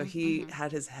journey. And so he Mm-hmm.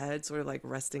 had his head sort of like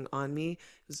resting on me. It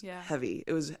was Yeah. heavy.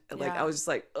 It was like I Yeah. was just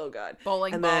like, oh God.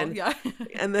 Bowling And ball. then Yeah.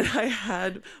 I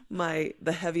had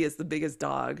the heaviest, the biggest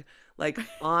dog like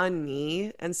on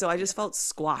me. And so I just Yeah. felt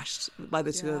squashed by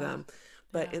the two of Yeah. them.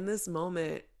 But Yeah. in this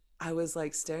moment, I was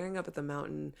like staring up at the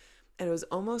mountain, and it was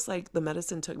almost like the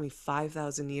medicine took me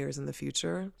 5,000 years in the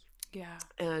future. Yeah.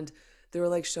 And they were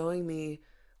like showing me,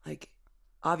 like,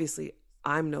 obviously,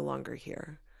 I'm no longer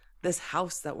here. This Right.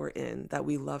 house that we're in, that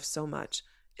we love so much,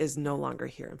 is no Yeah. longer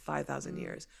here in 5,000 Mm.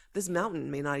 years. This Yeah.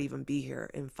 mountain may not even be here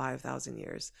in 5,000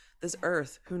 years. This Yeah.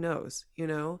 earth, who knows, you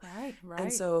know? Right. And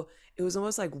Right. so it was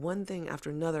almost like one thing after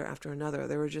another.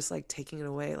 They were just like taking it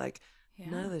away. Like,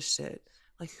 none of Yeah. this shit.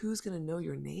 Like, who's going to know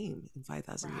your name in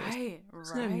 5,000 years? Right.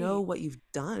 Who's going to know Right. what you've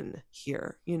done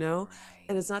here, you know? And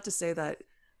Right. it's not to say that,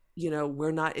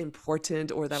 we're not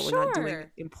important, or that we're not doing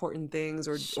Sure. important things,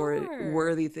 or Sure.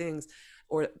 worthy things,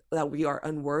 or that we are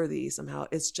unworthy somehow.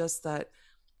 It's just that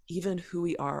even who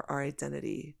we are, our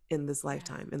identity in this Yeah.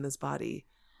 lifetime, in this body,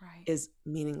 Right. is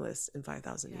meaningless in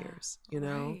 5,000 Yeah. years,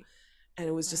 Right. and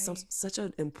it was just Right. such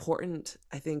an important,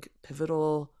 I think,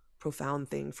 pivotal, profound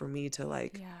thing for me to Yeah.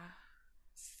 Yeah.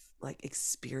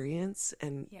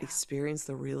 experience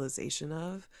the realization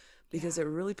of, because Yeah. it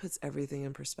really puts everything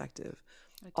in perspective.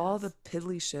 It All the does.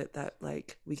 piddly shit that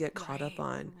like we get caught up Right.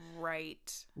 on,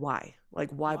 Right. why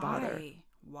bother?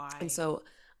 Why? And Why? so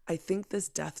I think this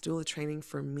death doula training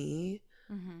for me,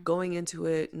 Mm-hmm. going into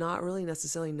it not really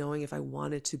necessarily knowing if I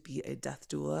wanted to be a death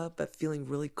doula, but feeling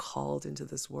really called into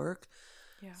this work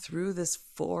Yeah. through this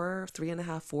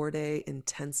 3.5, 4 day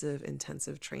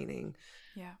intensive training.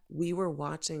 Yeah. We were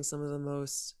watching some of the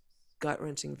most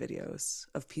gut-wrenching videos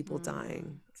of people Mm.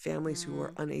 dying, families who were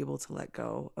Mm. unable to let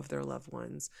go of their loved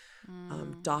ones,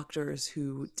 Mm. doctors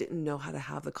who didn't know how to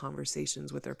have the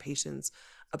conversations with their patients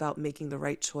about making the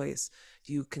right choice.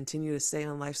 Do you continue to stay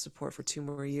on life support for 2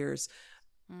 more years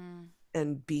Mm.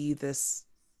 and be this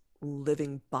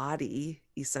living body,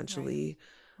 Right. essentially,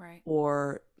 Right.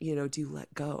 or do you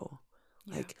let go?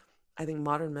 Yeah. Like, I think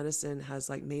modern medicine has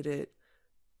like made it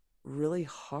really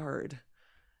hard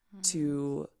Mm.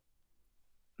 to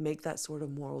make that sort of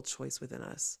moral choice within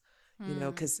us,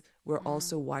 Mm. because we're Mm.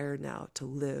 also wired now to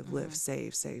live,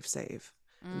 Mm-hmm. save.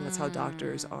 And that's how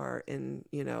doctors Mm. are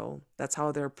that's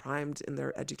how they're primed in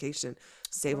their education. Of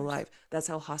Save a course. life. That's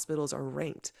how hospitals are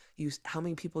ranked. How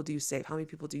many people do you save? How many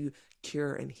people do you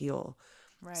cure and heal?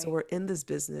 So Right. we're in this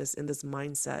business, in this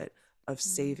mindset of Mm.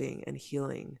 saving and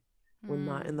healing. We're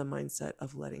not in Mm. the mindset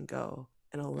of letting go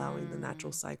and allowing the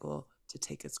natural Mm. cycle to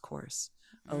take its course,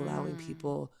 allowing Mm.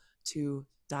 people to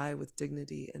die with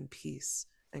dignity and peace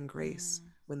and grace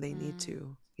Mm. when they need Mm.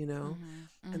 to. Mm-hmm.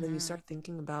 And then you Mm-hmm. start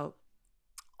thinking about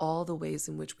all the ways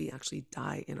in which we actually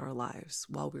die in our lives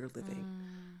while we're living,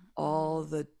 Mm. all Mm.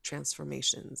 the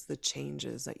transformations, the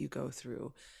changes that you go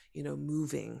through,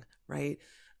 moving, right?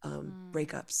 Mm.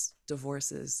 Breakups,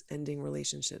 divorces, ending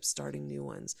relationships, starting new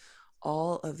ones,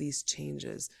 all of these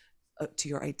changes to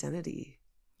your identity,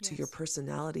 to your Yes.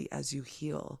 personality as you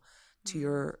heal, to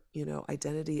Mm. your,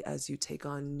 identity as you take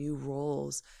on new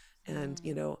roles. And,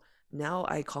 Mm. now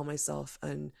I call myself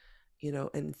an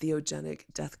theogenic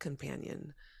death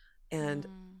companion. And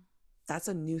Mm. that's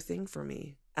a new thing for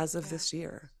me as of Yeah. this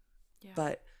year. Yeah.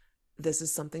 But this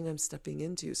is something I'm stepping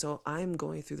into. So I'm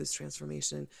going through this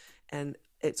transformation, and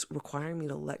it's requiring me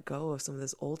to let go of some of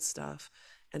this old stuff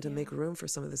and to Yeah. make room for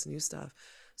some of this new stuff.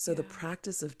 So the Yeah.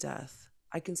 practice of death,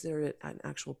 I consider it an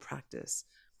actual practice,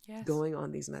 Yes. going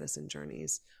on these medicine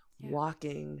journeys, Yeah.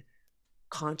 walking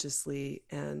consciously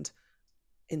and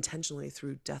intentionally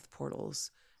through death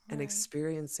portals, and Right.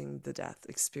 experiencing the death,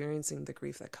 experiencing the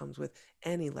grief that comes with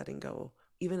any letting go,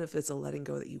 even if it's a letting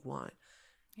go that you want.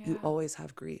 You Yeah. always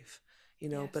have grief, but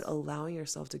Yes. allowing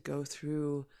yourself to go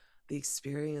through the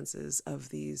experiences of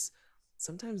these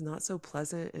sometimes not so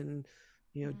pleasant and,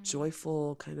 Mm.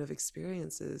 joyful kind of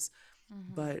experiences,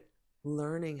 Mm-hmm. but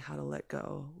learning how to let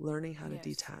go, learning how to Yes.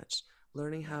 detach,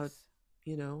 learning how, Yes.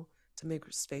 you know, to make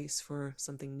space for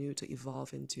something new to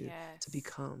evolve into, to Yes.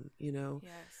 become.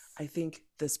 Yes. I think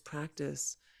this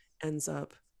practice ends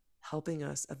up helping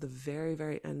us at the very,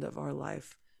 very end of our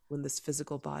life, when this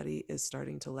physical body is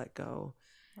starting to let go,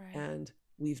 Right. and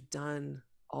we've done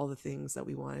all the things that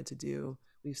we wanted to do.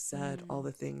 We've said all Mm.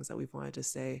 the things that we've wanted to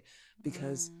say,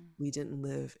 because Mm. we didn't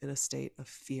live in a state of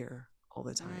fear all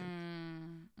the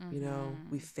time. Mm. We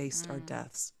Mm-hmm. faced our Mm.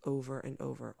 deaths over and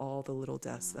over, all the little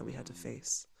deaths that we had to Mm.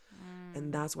 face. And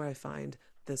Mm. that's where I find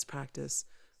this practice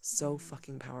so Mm.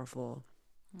 fucking powerful.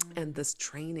 And this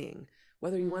training,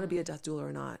 whether you want to be a death doula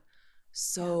or not, Yeah.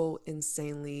 so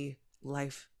insanely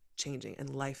life changing and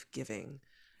life giving,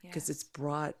 because it's Yes.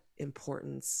 brought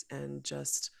importance and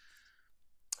just,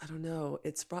 I don't know,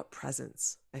 it's brought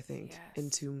presence, I think, Yes.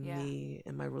 into Yeah. me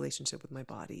and my relationship with my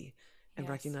body, and Yes.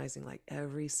 recognizing like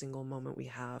every single moment we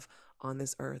have on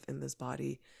this earth in this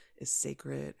body is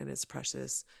sacred and it's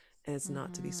precious, and it's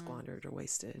not to be Mm-hmm. squandered or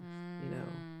wasted, you know.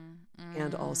 Mm,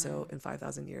 And also mm. in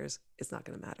 5,000 years, it's not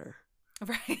going to matter.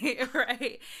 Right,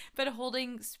 right. But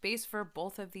holding space for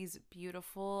both of these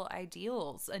beautiful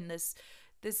ideals and this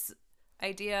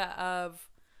idea of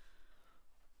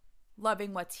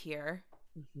loving what's here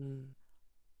Mm-hmm.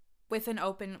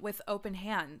 with open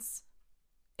hands.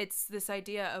 It's this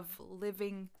idea of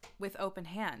living with open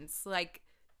hands, like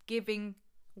giving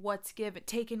what's given,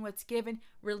 taking what's given,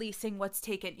 releasing what's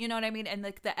taken. You know what I mean? And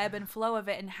like the ebb and flow of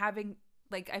it, and having,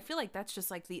 like, I feel like that's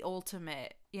just like the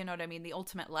ultimate, you know what I mean? The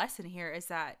ultimate lesson here is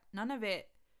that none of it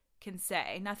can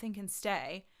stay, nothing can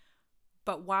stay,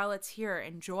 but while it's here,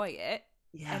 enjoy it.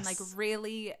 And like Yes.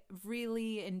 really,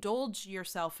 really indulge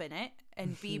yourself in it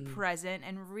and be Mm-hmm. present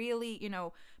and really,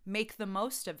 make the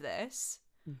most of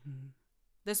Mm-hmm.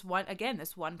 this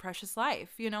one precious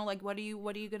life. Like what are you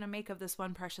going to make of this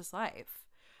one precious life?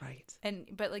 Right. And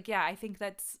but like, yeah, I think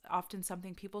that's often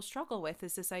something people struggle with,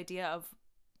 is this idea of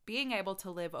being able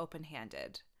to live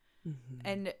open-handed,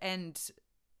 Mm-hmm. and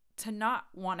to not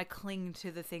want to cling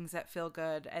to the things that feel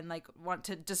good, and like want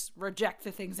to just reject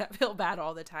the things that feel bad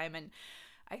all the time. And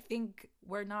I think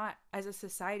we're not, as a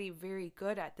society, very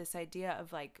good at this idea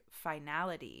of like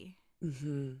finality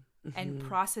Mm-hmm. and Mm-hmm.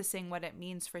 processing what it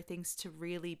means for things to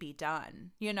really be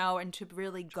done, and to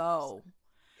really go.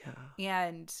 Yeah.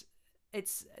 And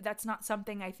that's not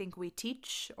something I think we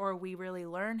teach or we really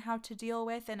learn how to deal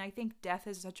with. And I think death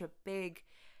is such a big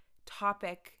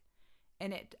topic,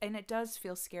 and it does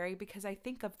feel scary, because I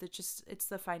think of it's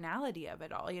the finality of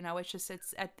it all.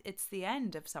 It's the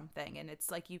end of something, and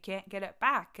it's like you can't get it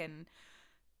back. And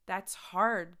that's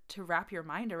hard to wrap your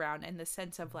mind around, in the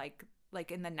sense of like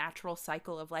in the natural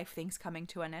cycle of life, things coming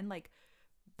to an end. Like,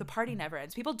 the party Mm-hmm. never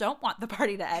ends. People don't want the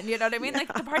party to end. You know what I mean? Yeah.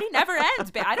 Like, the party never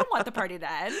ends, but I don't want the party to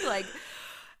end. Like,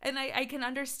 and I can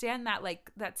understand that,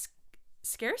 like, that's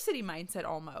scarcity mindset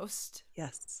almost,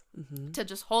 Yes. Mm-hmm. to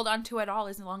just hold on to it all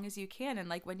as long as you can. And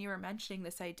like when you were mentioning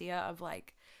this idea of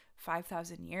like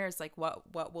 5,000 years, like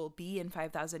what will be in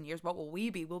 5,000 years? What will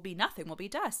we be? We'll be nothing. We'll be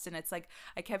dust. And it's like,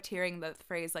 I kept hearing the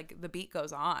phrase, like, the beat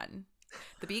goes on.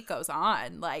 The beat goes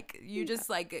on. Like, you Yeah. just,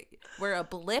 like, we're a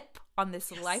blip on this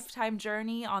Yes. lifetime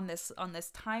journey, on this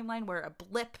timeline. We're a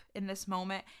blip in this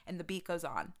moment, and the beat goes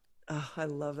on. Oh, I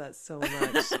love that so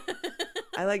much.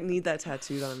 I like need that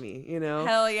tattooed on me, you know?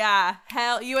 Hell yeah.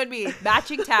 Hell, you and me.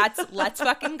 Matching tats. Let's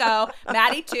fucking go.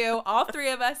 Maddie too. All three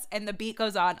of us. And the beat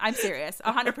goes on. I'm serious.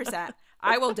 100%.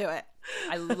 I will do it.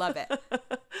 I love it.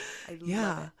 I love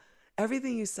Yeah. it.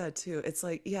 Everything you said too. It's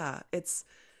like, yeah, it's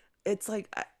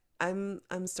like I'm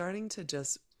starting to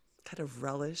just kind of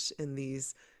relish in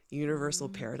these universal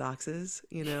Mm. paradoxes,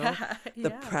 you know? Yeah. The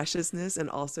Yeah. preciousness and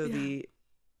also Yeah. the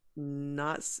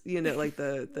not, like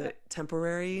the Yeah.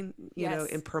 temporary, Yes.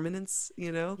 impermanence,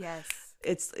 Yes.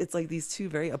 it's like these two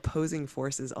very opposing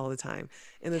forces all the time,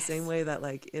 in the same Yes. way that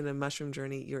like in a mushroom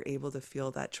journey you're able to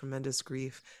feel that tremendous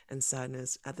grief and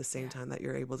sadness at the same Yeah. time that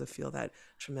you're able to feel that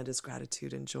tremendous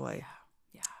gratitude and joy.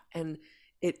 Yeah. Yeah. And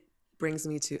it brings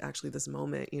me to actually this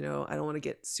moment, I don't want to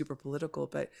get super political,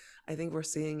 but I think we're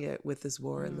seeing it with this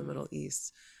war in the Mm. Middle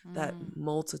East, that Mm.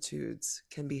 multitudes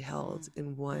can be held Mm.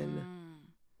 in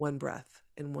one breath,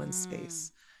 in one Mm.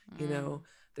 space. you Mm. know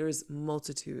there's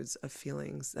multitudes of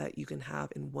feelings that you can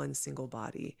have in one single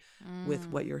body with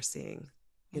what Mm. you're seeing.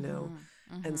 Mhm.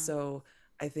 And Mhm. so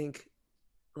I think,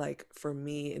 like, for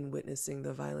me, in witnessing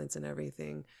the violence and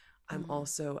everything, I'm Mhm.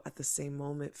 also at the same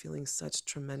moment feeling such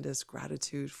tremendous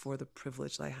gratitude for the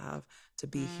privilege I have to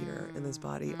be here in this Mm.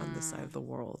 body on this side of Mm. the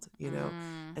world,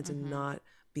 Mm. and to Mhm. not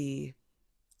be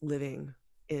living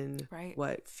in Right.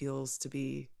 what feels to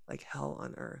be like hell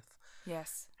on earth.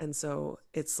 Yes. And so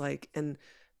it's like, and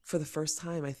for the first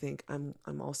time, I think I'm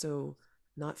also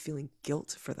not feeling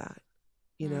guilt for that,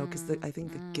 because Mm. I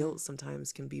think the Mm. guilt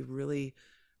sometimes can be really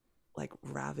like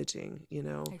ravaging,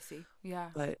 I see.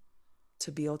 Yeah. but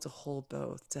to be able to hold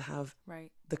both, to have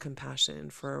Right. the compassion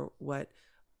for what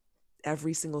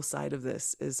every single side of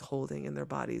this is holding in their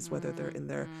bodies, whether they're Mm. in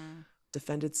their Mm.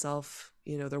 defended self,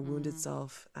 their wounded Mm.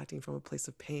 self, acting from a place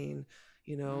of pain,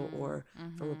 Mm. or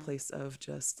from a Mhm. place of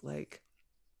just like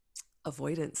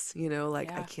avoidance,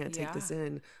 like, I Yeah. can't take this Yeah.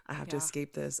 in. I have to Yeah.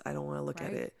 escape this. I don't want to look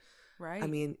at Right. it. I Right.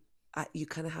 mean, you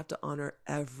kind of have to honor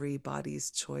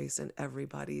everybody's choice and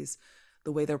everybody's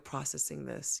the way they're processing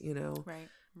this, you know? Right.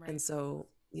 And Right. so,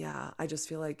 yeah, I just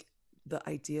feel like the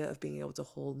idea of being able to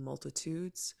hold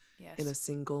multitudes in a Yes.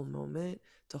 single moment,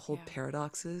 to hold Yeah.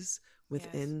 paradoxes Yes.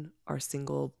 within our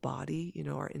single body, you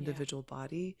know, our Yeah. individual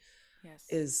body, Yes.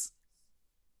 is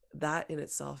that in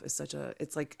itself is such a,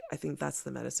 it's like, I think that's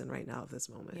the medicine right now of this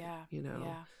moment, Yeah. you know?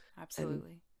 Yeah. And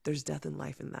Absolutely. there's death and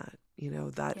life in that, you know,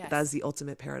 that is Yes. the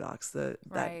ultimate paradox. That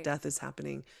Right. death is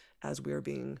happening as we're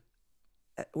being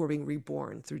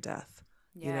reborn through death,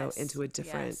 you know, into Yes. a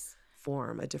different Yes.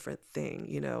 form, a different thing,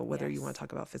 you know, whether you want to Yes.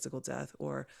 talk about physical death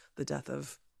or the death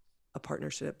of a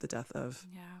partnership, the death of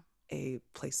Yeah. a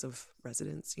place of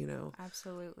residence, you know.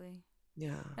 Absolutely.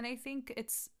 Yeah. And I think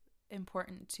it's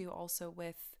important too, also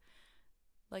with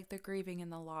like the grieving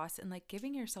and the loss, and like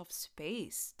giving yourself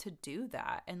space to do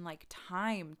that, and like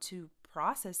time to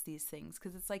process these things,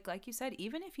 because it's like you said,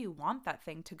 even if you want that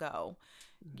thing to go,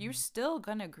 you're Mhm. still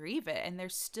gonna grieve it, and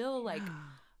there's still like Yeah.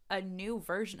 a new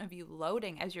version of you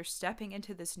loading as you're stepping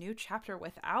into this new chapter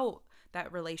without that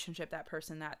relationship, that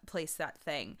person, that place, that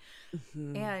thing.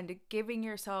 Hmm. And giving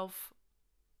yourself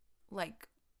like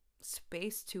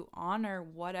space to honor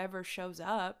whatever shows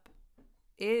up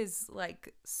is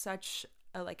like such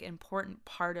a like important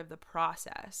part of the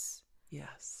process.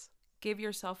 Yes. Give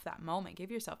yourself that moment, give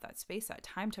yourself that space, that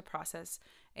time to process,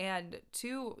 and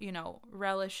to,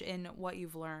 relish in what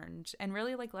you've learned, and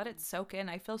really like let it soak in.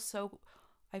 I feel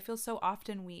so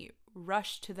often we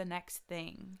rush to the next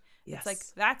thing. It's like,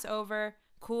 Yes. that's over,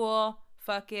 cool,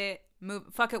 fuck it,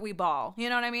 move, fuck it, we ball. You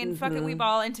know what I mean? Fuck it, we Hmm.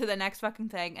 ball into the next fucking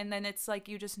thing. And then it's like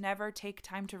you just never take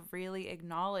time to really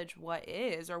acknowledge what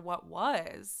is or what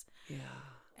was. Yeah.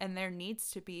 And there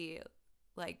needs to be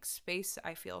like space,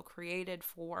 I feel, created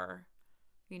for,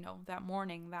 that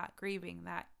mourning, that grieving,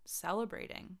 that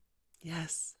celebrating.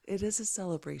 Yes, it is a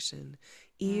celebration.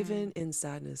 Even Mm. in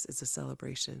sadness, it's a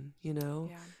celebration, you know?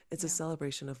 Yeah. It's a Yeah.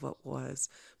 celebration of what was.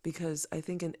 Because I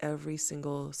think in every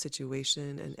single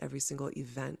situation and every single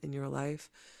event in your life,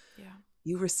 Yeah.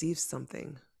 you receive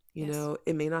something. You Yes. know,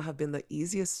 it may not have been the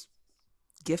easiest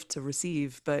gift to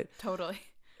receive, but Totally.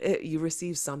 you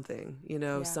receive something, you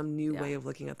know, Yeah. some new Yeah. way of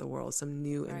looking at the world, some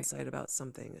new Right. insight about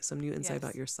something, some new insight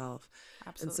about Yes. yourself. And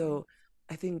Absolutely. so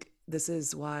I think this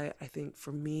is why I think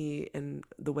for me and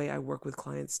the way I work with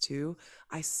clients too,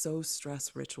 I so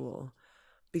stress ritual, Yeah.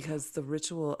 because the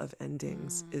ritual of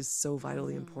endings Mm. is so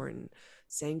vitally Mm-hmm. important.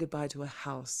 Saying goodbye to a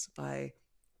house by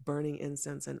burning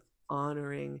incense and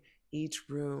honoring each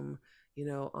room, you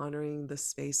know, honoring the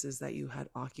spaces that you had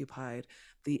occupied,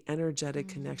 the energetic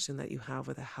Mm-hmm. connection that you have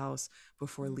with a house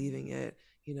before leaving Mm-hmm. it,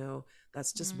 you know,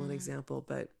 that's just one Mm-hmm. example.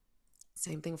 But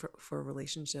same thing for a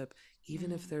relationship,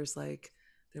 even if Mm-hmm. there's like,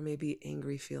 there may be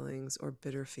angry feelings or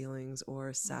bitter feelings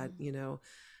or sad, you know,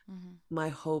 Mm-hmm. my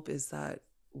hope is that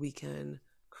we can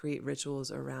create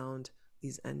rituals around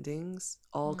these endings,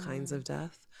 all kinds Mm-hmm. of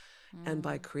death. And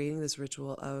by Mm-hmm. creating this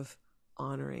ritual of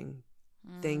honoring,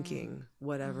 Mm-hmm. thanking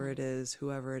whatever Mm-hmm. it is,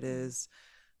 whoever it Mm-hmm. is,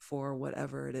 for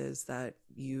whatever it is that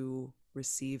you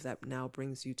receive that now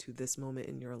brings you to this moment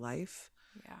in your life.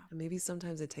 Yeah. And maybe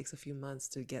sometimes it takes a few months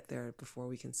to get there before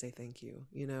we can say thank you,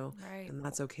 you know? Right. And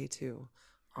that's okay too.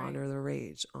 Right. Honor the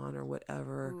rage, honor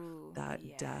whatever Ooh. that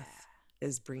Yeah. death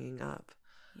is bringing up,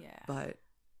 Yeah. but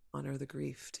honor the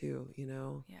grief too, you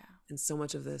know? Yeah. And so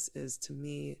much of this is, to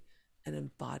me, an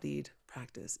embodied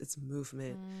practice. It's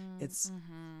movement, it's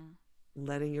Mm-hmm.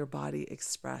 letting your body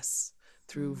express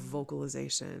through Mm-hmm.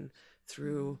 vocalization, Mm-hmm.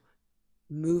 through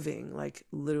moving. Like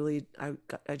literally,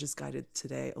 I just guided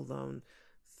today alone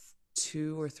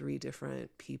two or three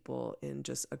different people in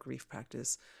just a grief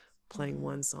practice, playing Mm-hmm.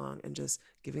 one song and just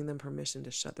giving them permission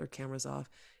to shut their cameras off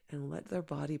and let their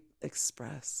body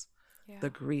express the Yeah.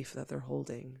 grief that they're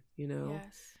holding, you know?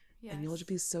 Yes. And you'll just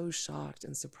Yes. be so shocked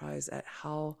and surprised at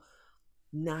how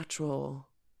natural,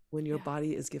 when your Yeah.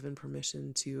 body is given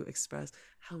permission to express,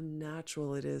 how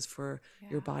natural it is for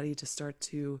your Yeah. body to start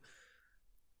to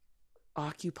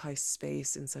occupy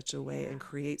space in such a way and Yeah.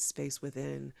 create space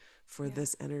within for Yeah.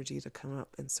 this energy to come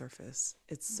up and surface.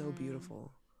 It's so Mm.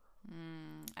 beautiful.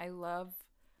 I love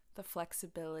the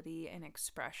flexibility and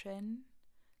expression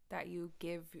that you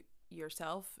give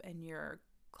yourself and your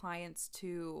clients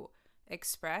to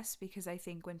express, because I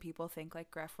think when people think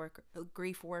like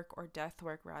grief work or death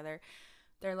work rather,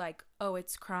 they're like, oh,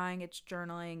 it's crying, it's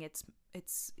journaling, it's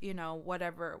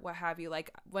whatever, what have you.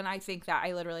 Like when I think that,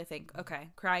 I literally think,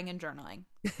 okay, crying and journaling,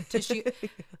 tissue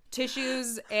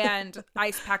tissues and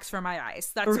ice packs for my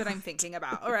eyes. That's what I'm Right. thinking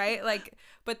about. All right. Like,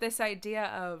 but this idea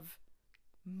of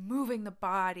moving the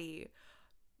body,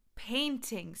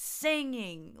 painting,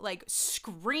 singing, like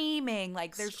screaming,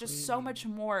 like there's just so much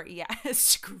Screaming. more. Yeah.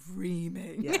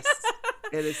 Screaming. Yes.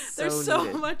 It is There's so so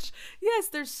needed. much. Yes,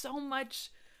 there's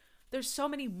so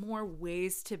many more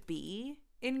ways to be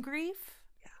in grief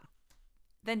Yeah.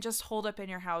 than just hold up in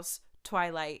your house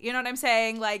Twilight. You know what I'm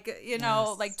saying? Like, like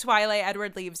Yes. Twilight,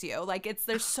 Edward leaves you. Like,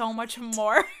 there's so much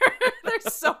more.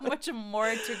 There's so much more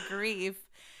to grief,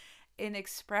 in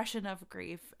expression of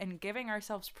grief, and giving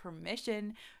ourselves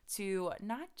permission to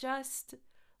not just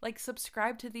like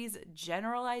subscribe to these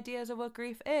general ideas of what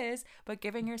grief is, but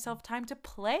giving yourself time to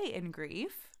play in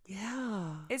grief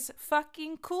Yeah. is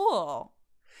fucking cool.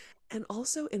 And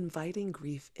also inviting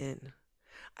grief in.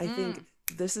 I think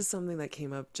Mm. this is something that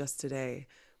came up just today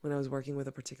when I was working with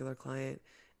a particular client,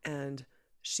 and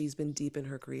she's been deep in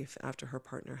her grief after her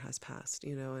partner has passed,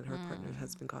 and her partner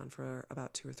has Mm. been gone for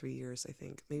about 2 or 3 years, I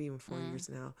think, maybe even 4 years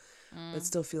Mm. now, but Mm.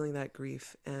 still feeling that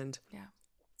grief. And Yeah.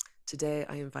 today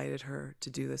I invited her to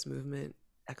do this movement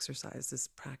exercise, this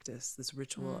practice, this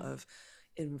ritual Mm. of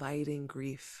inviting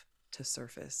grief to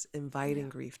surface, Yeah. inviting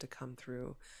grief to come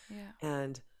through. Yeah.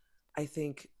 And I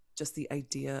think just the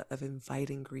idea of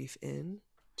inviting grief in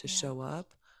to Yeah. show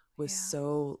up was Yeah.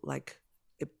 so like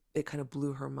it kind of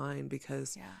blew her mind,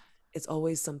 because Yeah. it's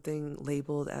always something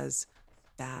labeled as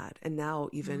bad. And now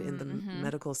even in the Mm-hmm.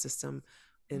 medical system,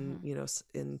 in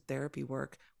Mm-hmm. in therapy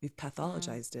work, we've Mm.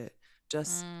 pathologized it.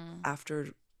 Just Mm.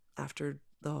 after after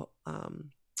the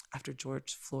after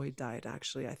George Floyd died,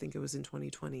 actually, I think it was in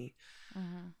 2020,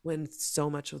 Mm-hmm. when so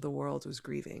much of the world was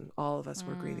grieving. All of us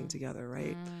were grieving Mm. together,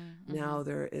 right? Mm-hmm. Now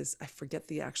there is, I forget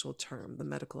the actual term, the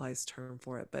medicalized term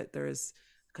for it, but there is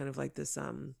kind of like this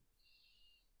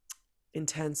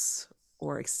intense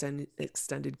or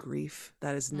extended grief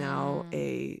that is now Mm.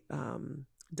 a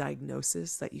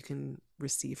diagnosis that you can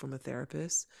receive from a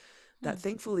therapist, that Mm.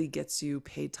 thankfully gets you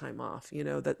paid time off.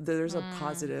 That there's a Mm.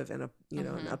 positive and a an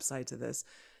Mm-hmm. upside to this,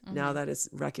 now Mm-hmm. that it's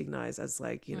recognized as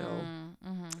like Mm.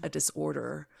 Mm-hmm. a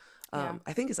disorder. Yeah.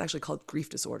 I think it's actually called grief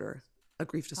disorder, a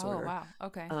grief Oh, disorder. wow.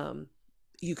 Okay. um,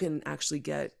 you can actually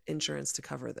get insurance to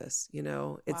cover this. It's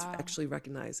Wow. actually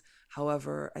recognized.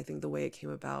 However, I think the way it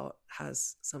came about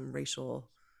has some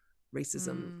racism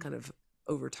Mm. kind of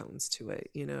overtones to it.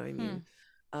 You know what I Hmm. mean?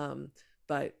 Um,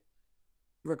 but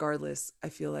regardless, I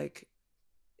feel like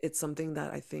it's something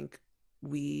that I think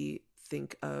we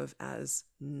think of as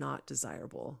not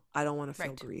desirable. I don't want to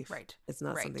feel Right. grief. Right. It's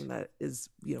not Right. something that is,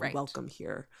 Right. welcome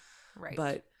here. Right.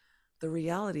 But the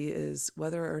reality is,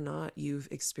 whether or not you've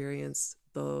experienced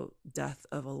the death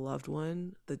of a loved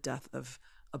one, the death of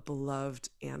a beloved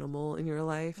animal in your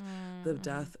life, the Mm-hmm.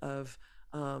 death of,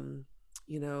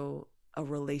 you know, a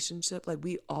relationship, like,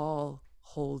 we all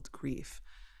hold grief.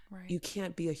 You Right.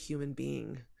 can't be a human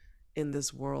being in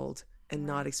this world and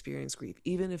not Right. experience grief,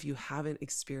 even if you haven't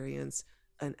experienced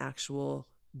an actual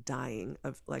dying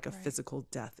of like a Right. physical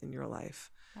death in your life.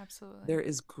 Absolutely. There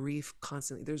is grief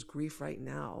constantly. There's grief right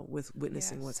now with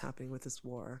witnessing what's Yes. happening with this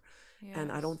war.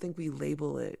 And I Yes. don't think we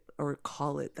label it or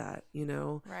call it that.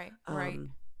 Right. Right.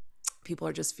 Um, People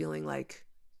are just feeling like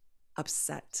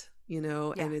upset,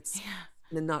 Yeah. and it's Yeah.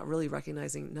 and not really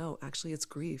recognizing, no, actually it's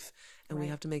grief, and we Right.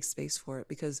 have to make space for it,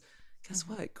 because guess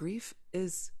Mm-hmm. what? Grief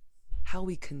is how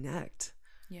we connect.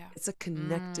 Yeah. It's a Mm.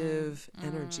 connective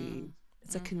energy. Mm.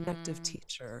 It's a connective Mm-hmm.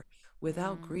 teacher.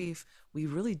 Without Mm. grief, we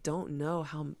really don't know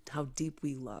how deep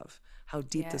we love, how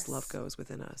deep this love Yes. goes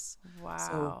within us. So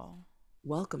Wow.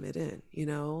 welcome it in,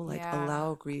 like, Yeah.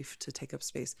 allow grief to take up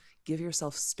space. Give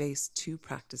yourself space to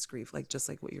practice grief, like just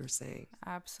like what you were saying.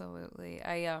 Absolutely.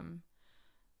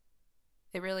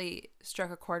 It really struck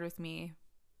a chord with me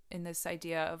in this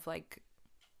idea of like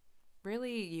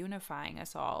really unifying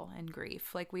us all in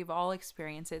grief. Like we've all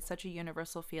experienced it. It's such a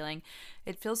universal feeling.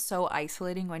 It feels so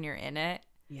isolating when you're in it.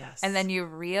 And then Yes. you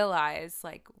realize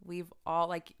like we've all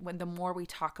like when the more we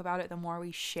talk about it, the more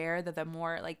we share, the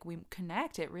more like we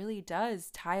connect. It really does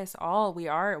tie us all. We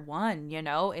are one,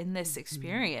 in this Hmm.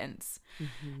 experience.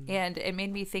 Hmm. And it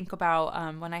made me think about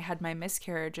when I had my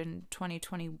miscarriage in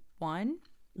 2021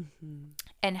 Hmm.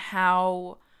 and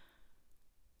how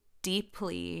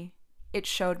deeply it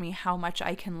showed me how much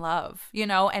I can love,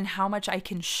 and how much I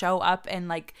can show up and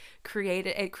like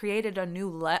created a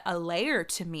new a layer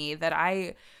to me that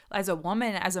I, as a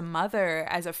woman, as a mother,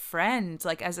 as a friend,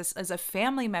 like as a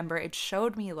family member, it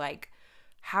showed me like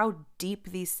how deep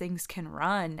these things can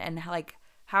run and like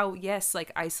how, yes,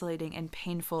 like isolating and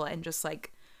painful and just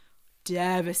like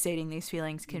devastating these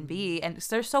feelings can be, and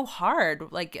they're so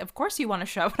hard. Like of course you want to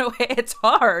shove it away. It's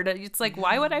hard. It's like,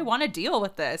 why would I Yeah. want to deal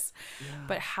with this? Yeah.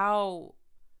 But how,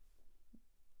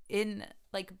 in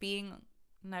like being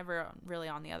never really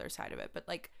on the other side of it, but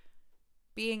like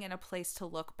being in a place to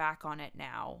look back on it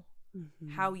now Mm-hmm.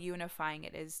 how unifying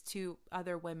it is to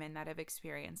other women that have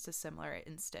experienced a similar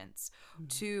instance, Mm-hmm.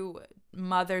 to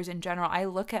mothers in general. I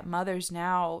look at mothers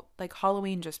now, like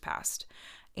Halloween just passed,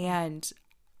 and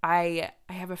I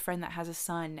have a friend that has a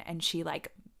son, and she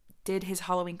like did his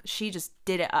Halloween, she just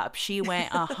did it up. She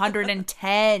went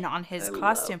 110 on I his love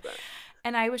costume. that.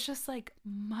 And I was just like,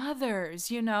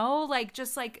 mothers, you know, like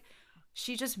just like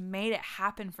she just made it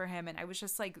happen for him. And I was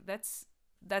just like, that's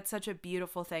such a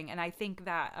beautiful thing. And I think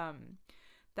that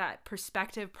that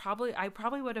perspective, probably I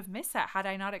probably would have missed that had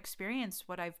I not experienced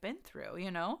what I've been through,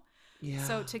 you know?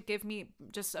 So Yeah. to give me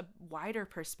just a wider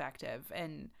perspective,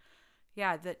 and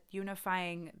yeah, that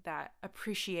unifying, that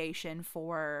appreciation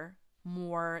for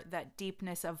more, that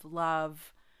deepness of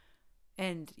love,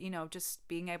 and just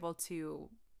being able to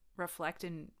reflect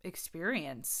and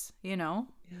experience, Yeah.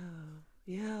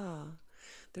 Yeah.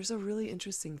 There's a really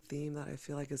interesting theme that I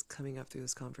feel like is coming up through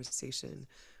this conversation,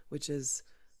 which is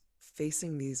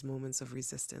facing these moments of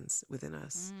resistance within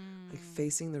us, like mm,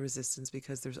 facing the resistance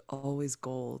because there's always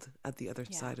gold at the other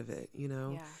yeah, side of it, you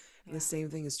know? yeah, And the yeah, same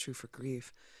thing is true for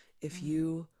grief. If mm,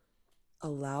 you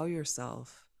allow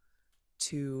yourself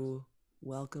to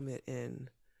welcome it in,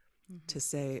 to mm-hmm.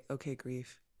 say, okay,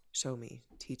 grief, show me,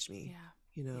 teach me. Yeah,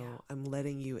 You yeah, know, I'm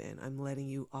letting you in. I'm letting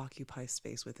you occupy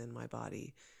space within my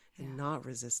body and yeah, not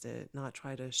resist it, not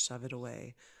try to shove it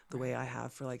away the way right, I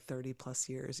have for like 30 plus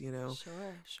years, you know,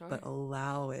 sure, but sure,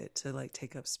 allow it to like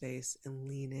take up space and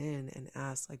lean in and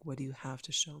ask, like, what do you have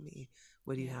to show me?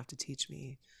 What do you yeah, have to teach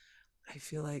me? I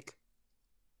feel like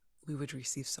we would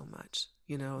receive so much,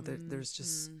 you know, there's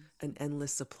just mm-hmm. an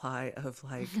endless supply of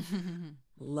like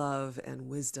love and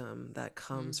wisdom that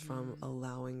comes from Mm-hmm.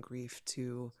 allowing grief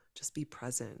to just be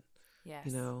present,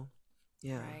 you Yes, know?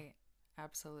 Yeah. right,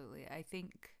 absolutely. I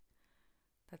think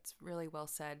that's really well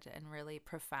said and really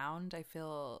profound. I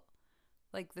feel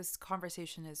like this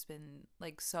conversation has been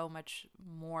like so much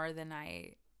more than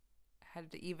I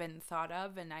had even thought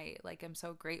of, and I like am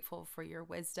so grateful for your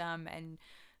wisdom and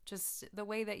just the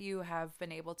way that you have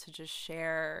been able to just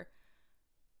share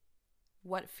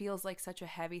what feels like such a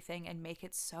heavy thing and make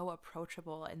it so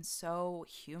approachable and so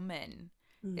human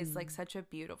is like Mm. such a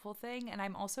beautiful thing. And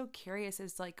I'm also curious,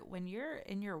 is like when you're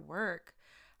in your work,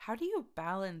 how do you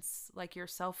balance like your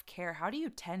self-care? How do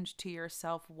you tend to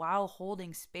yourself while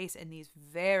holding space in these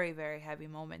very, very heavy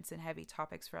moments and heavy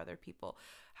topics for other people?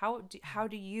 How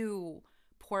do you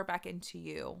pour back into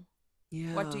you?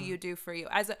 What do Yeah. you do for you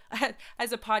as a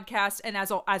as a podcast and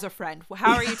as a friend?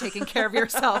 How are you taking care of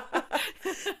yourself?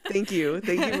 Thank you.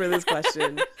 Thank you for this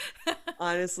question.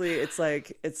 Honestly, it's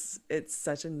like it's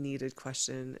such a needed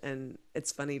question, and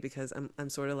it's funny because I'm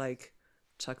sort of like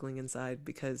chuckling inside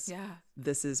because Yeah.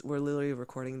 this is we're literally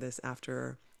recording this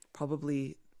after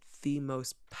probably the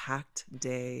most packed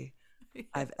day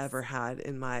I've ever Yes. had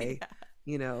in my,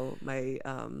 Yeah. my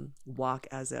walk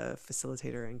as a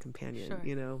facilitator and companion,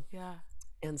 Sure. Yeah.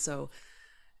 And so,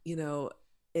 you know,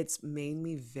 it's made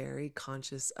me very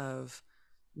conscious of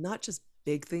not just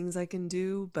big things I can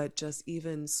do, but just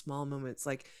even small moments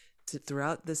like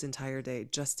throughout this entire day,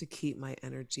 just to keep my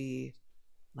energy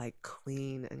like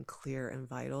clean and clear and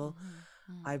vital.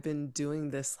 Mm-hmm. I've been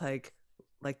doing this like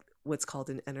what's called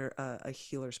a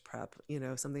healer's prep,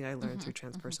 something I learned Mm-hmm. through Mm-hmm.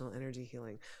 transpersonal energy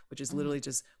healing, which is Mm-hmm. literally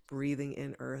just breathing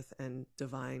in earth and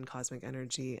divine cosmic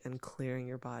energy and clearing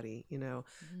your body,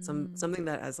 Mm-hmm. something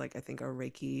that as like I think a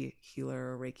Reiki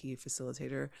healer or Reiki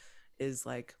facilitator is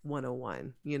like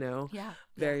 101, Yeah. Yeah.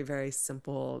 very, very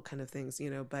simple kind of things,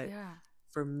 but Yeah.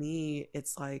 for me,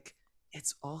 it's like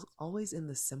it's always in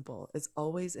the simple. It's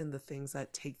always in the things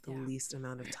that take the Yeah. least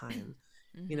amount of time.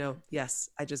 Mm-hmm. Yes,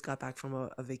 I just got back from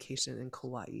a vacation in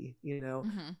Kauai,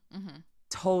 Mm-hmm. Mm-hmm.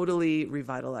 totally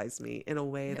revitalized me in a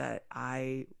way Yeah. that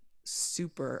I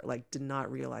super like did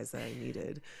not realize that I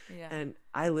needed. Yeah. And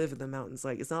I live in the mountains.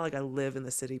 Like it's not like I live in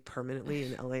the city permanently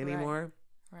in LA Right. anymore.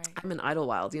 Right. I'm in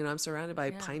Idlewild, I'm surrounded by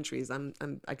Yeah. pine trees.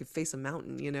 I could face a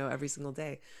mountain, every single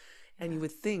day. And Yeah. you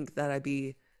would think that I'd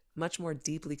be much more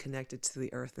deeply connected to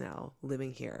the earth now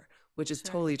living here, which is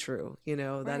Sure. totally true.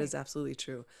 That Right. is absolutely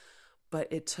true. But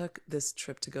it took this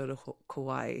trip to go to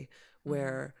Kauai, Mm-hmm.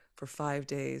 where for 5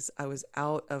 days I was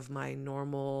out of my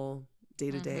normal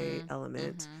day to day Mm-hmm.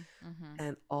 element. Mm-hmm. Mm-hmm.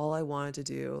 And all I wanted to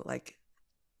do, like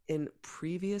in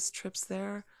previous trips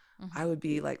there, I Mm-hmm. would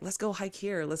be like, let's go hike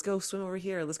here. Let's go swim over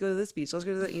here. Let's go to this beach. Let's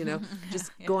go to that, Yeah.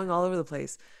 just Yeah. going all over the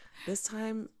place. This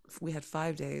time we had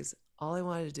 5 days. All I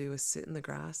wanted to do was sit in the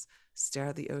grass, stare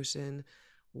at the ocean,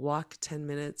 walk 10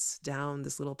 minutes down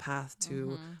this little path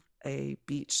to Mm-hmm. a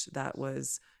beach that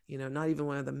was, not even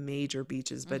one of the major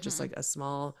beaches, but just Mm-hmm. like a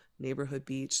small neighborhood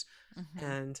beach Mm-hmm.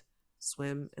 and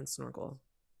swim and snorkel.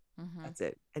 Mm-hmm. That's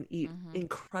it. And eat Mm-hmm.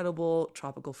 incredible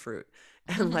tropical fruit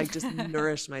and like just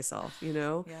nourish myself, you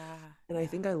know? Yeah. And I Yeah.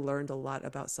 think I learned a lot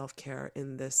about self-care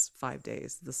in this 5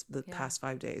 days, the Yeah. past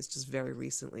 5 days, just very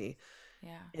recently,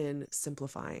 Yeah. in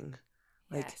simplifying.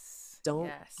 Like, Yes. don't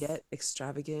Yes. get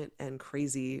extravagant and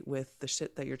crazy with the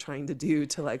shit that you're trying to do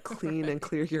to like clean and Right.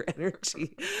 clear your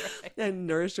energy Right. and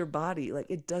nourish your body. Like,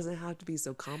 it doesn't have to be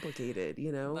so complicated,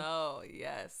 you know? No,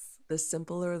 yes. The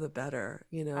simpler, the better,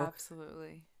 you know?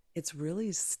 Absolutely. It's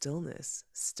really stillness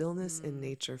in Mm.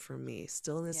 nature for me,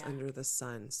 stillness Yeah. under the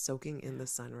sun, soaking in Yeah. the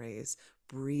sun rays,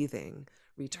 breathing,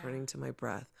 Yeah. returning to my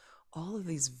breath. All of Yeah.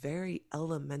 these very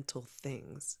elemental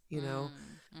things, you know,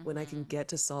 Mm. when I can Mm-hmm. get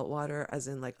to salt water, as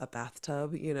in like a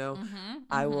bathtub, you know, Mm-hmm.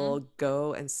 I Mm-hmm. will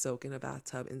go and soak in a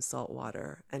bathtub in salt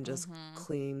water and just Mm-hmm.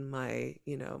 clean my,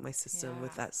 my system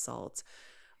with Yeah. that salt.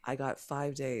 I got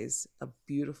 5 days, a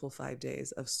beautiful 5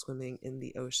 days of swimming in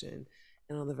the ocean.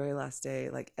 And on the very last day,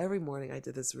 like every morning, I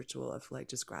did this ritual of like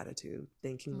just gratitude,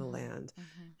 thanking the Mm-hmm. land.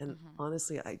 Mm-hmm. And Mm-hmm.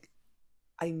 honestly,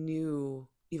 I knew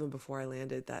even before I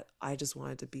landed that I just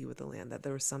wanted to be with the land, that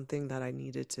there was something that I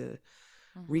needed to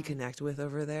Mm-hmm. reconnect with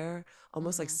over there,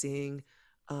 almost like Mm-hmm. seeing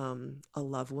a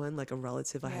loved one, like a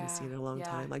relative I hadn't Yeah. seen in a long Yeah.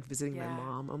 time, like visiting my Yeah.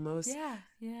 mom almost. Yeah.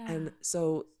 Yeah. And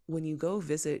so when you go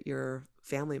visit your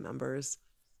family members,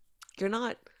 you're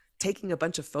not taking a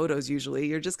bunch of photos usually.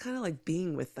 You're just kind of like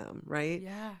being with them, right?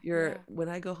 Yeah. You're Yeah. When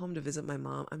I go home to visit my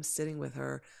mom, I'm sitting with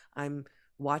her. I'm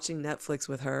watching Netflix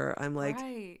with her. I'm like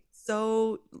Right.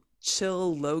 so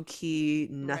chill, low key,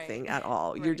 Right. nothing at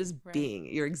all. You're Right. just Right. being,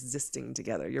 you're existing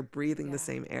together. You're breathing the Yeah.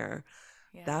 same air.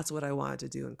 Yeah. That's what I wanted to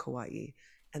do in Kauai.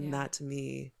 And Yeah. that to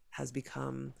me has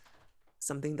become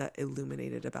something that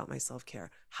illuminated about my self-care.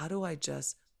 How do I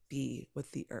just be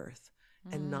with the earth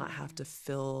and not have to Mm.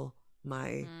 fill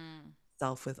my Mm.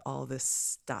 self with all this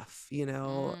stuff, you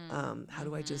know? Mm. How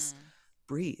do I just Mm-hmm.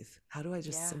 breathe? How do I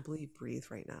just Yeah. simply breathe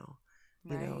right now?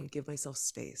 Right. And give myself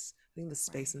space. I think the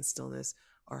space Right. and stillness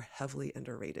are heavily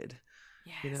underrated,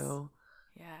 you Yes. know?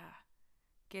 Yeah.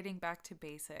 Getting back to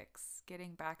basics.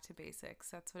 Getting back to basics.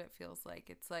 That's what it feels like.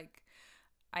 It's like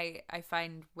I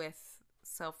find with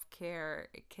self-care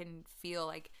it can feel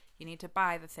like you need to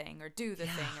buy the thing or do the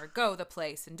Yeah. thing or go the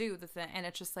place and do the thing, and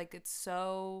it's just like it's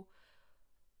so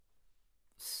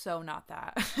not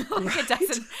that. Like it Right.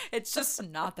 doesn't, it's just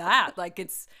not that. Like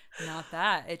it's not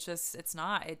that. It's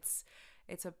not.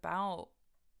 It's about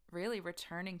really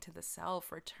returning to the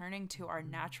self, returning to our Mhm.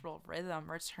 natural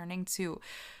rhythm, returning to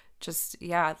just,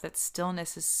 yeah, that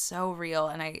stillness is so real.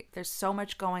 And there's so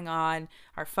much going on,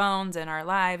 our phones and our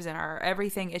lives and our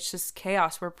everything. It's just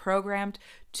chaos. We're programmed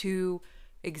to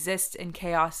exist in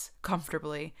chaos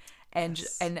comfortably and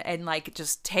Yes. like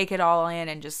just take it all in,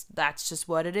 and just that's just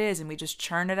what it is, and we just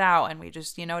churn it out, and we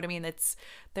just, you know what I mean? It's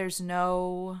there's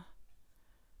no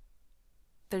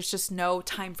there's just no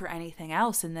time for anything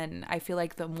else. And then I feel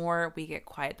like the more we get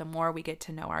quiet, the more we get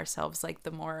to know ourselves, like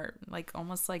the more like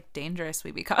almost like dangerous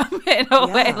we become in a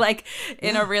way, Yeah. like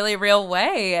in a Yeah. really real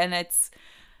way. And it's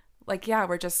like, yeah,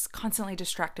 we're just constantly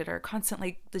distracted, or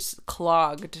constantly just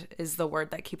clogged is the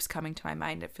word that keeps coming to my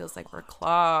mind. It feels like we're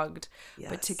Clogged. clogged.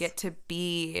 But to Yes. get to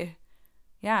be,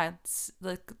 yeah, it's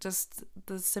like just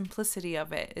the simplicity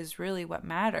of it is really what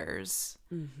matters.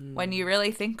 When you Hmm.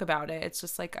 really think about it, it's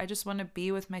just like I just want to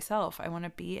be with myself. I want to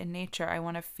be in nature. I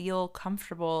want to feel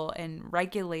comfortable and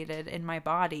regulated in my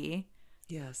body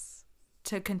Yes.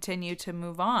 to continue to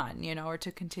move on, or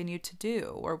to continue to do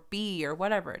or be or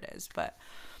whatever it is. But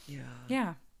Yeah.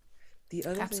 yeah, The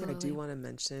other thing I do absolutely. want to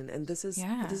mention, and this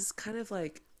Yeah. is kind of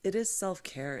like, it is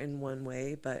self-care in one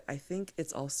way, but I think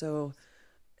it's also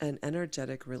an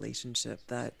energetic relationship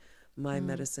that my Mm.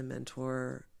 medicine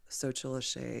mentor, Sochil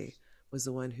Ashe, was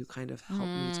the one who kind of helped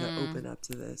me to Mm. open up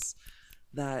to this.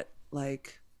 That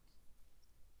like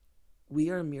we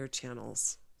are mere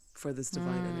channels for this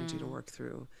divine energy to Mm. work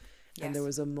through. And there Yes.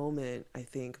 was a moment, I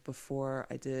think, before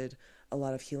I did a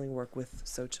lot of healing work with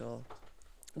Sochil,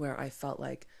 where I felt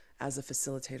like, as a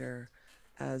facilitator,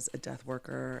 as a death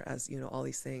worker, as all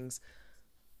these things,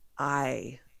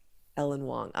 I, Ellen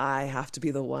Wong, I have to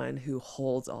be the one who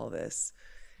holds all this.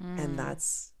 And Mm.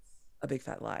 that's a big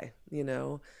fat lie.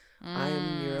 I am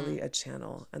Mm. merely a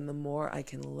channel. And the more I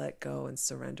can let go and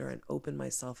surrender and open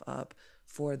myself up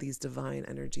for these divine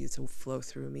energies to flow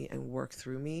through me and work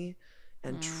through me,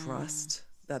 and Mm. trust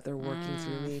that they're working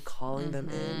through Mm. me, calling them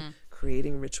in, Mm-hmm.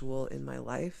 creating ritual in my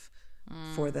life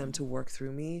for them Mm. to work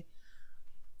through me,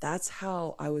 that's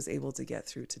how I was able to get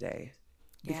through today.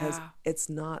 Because Yeah. it's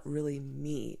not really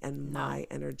me and No. my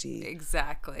energy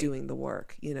Exactly. doing the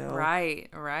work. Right.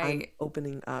 I'm Right.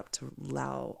 opening up to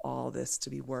allow all this to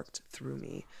be worked through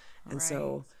me. And Right.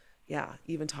 so, yeah,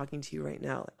 even talking to you right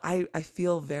now, I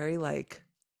feel very like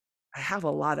I have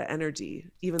a lot of energy,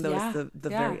 even though it's Yeah. the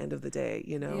Yeah. very end of the day,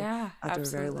 Yeah. after a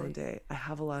very long Absolutely. day. I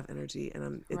have a lot of energy,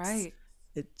 and Right.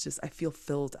 it just, I feel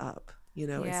filled up,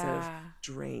 instead of Yeah.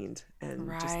 drained and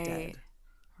just Right. dead.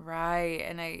 Right.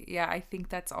 And I think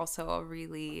that's also a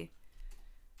really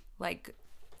like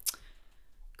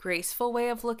graceful way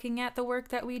of looking at the work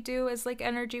that we do as like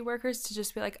energy workers, to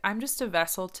just be like, I'm just a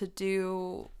vessel to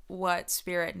do what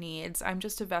spirit needs. I'm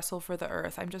just a vessel for the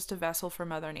earth. I'm just a vessel for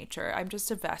Mother Nature. I'm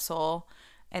just a vessel.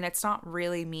 And it's not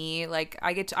really me. Like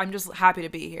I'm just happy to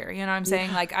be here. You know what I'm saying?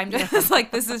 Yeah. Like I'm Yeah. just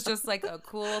like, this is just like a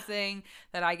cool thing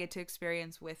that I get to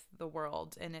experience with the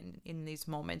world and in these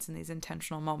moments, in these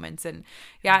intentional moments. And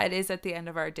yeah, it is at the end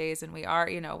of our days, and we are,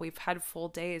 we've had full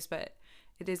days, but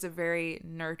it is a very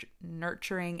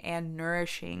nurturing and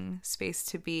nourishing space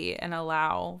to be, and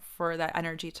allow for that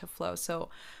energy to flow. So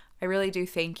I really do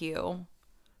thank you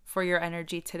for your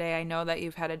energy today. I know that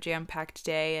you've had a jam-packed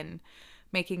day, and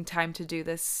making time to do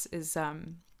this is a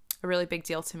really big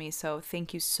deal to me. So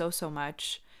thank you so, so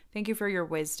much. Thank you for your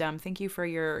wisdom. Thank you for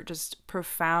your just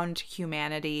profound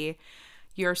humanity.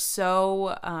 You're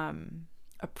so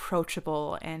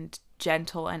approachable and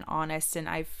gentle and honest, and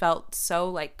I felt so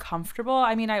like comfortable.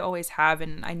 I mean, I always have,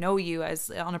 and I know you as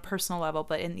on a personal level,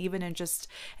 but even in just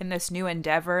in this new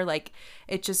endeavor, like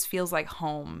it just feels like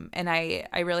home. And I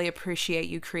really appreciate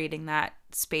you creating that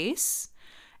space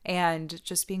and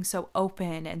just being so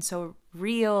open and so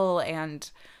real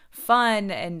and fun,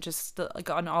 and just like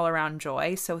an all-around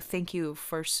joy. So thank you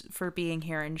for being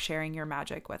here and sharing your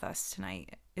magic with us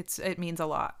tonight. It means a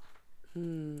lot.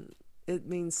 It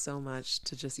means so much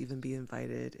to just even be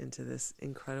invited into this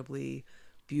incredibly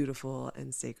beautiful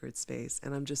and sacred space.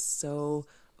 And I'm just so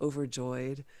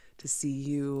overjoyed to see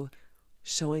you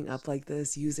showing up like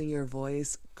this, using your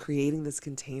voice, creating this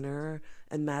container,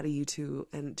 and Maddie, you too,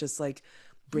 and just like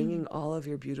bringing all of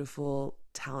your beautiful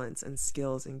talents and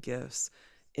skills and gifts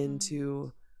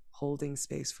into holding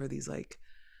space for these like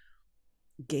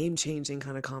game changing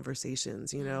kind of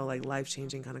conversations, like life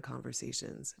changing kind of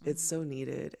conversations. It's so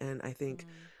needed. And I think,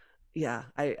 yeah,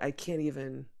 I can't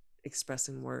even express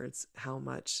in words how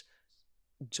much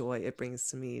joy it brings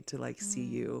to me to like see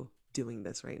you doing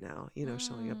this right now,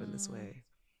 showing up in this way.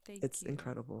 Thank It's you.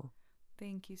 incredible.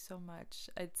 Thank you so much.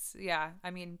 It's, yeah,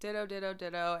 I mean, ditto, ditto,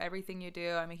 ditto. Everything you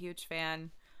do, I'm a huge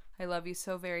fan. I love you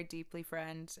so very deeply,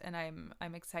 friend, and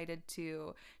I'm excited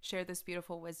to share this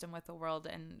beautiful wisdom with the world,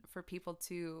 and for people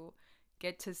to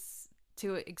get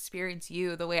to experience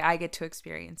you the way I get to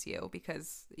experience you,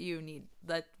 because we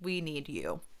need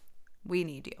you. We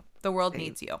need you. The world Same,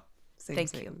 needs you. same,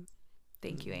 Thank you. same.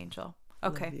 Thank you, Angel.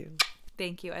 Love Okay. you.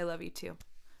 Thank you. I love you too.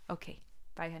 Okay.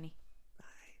 Bye, honey. Bye.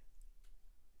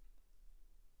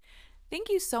 Thank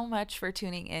you so much for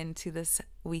tuning in to this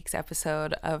week's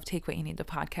episode of Take What You Need, the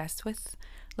podcast with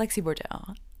Lexi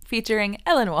Bordeaux, featuring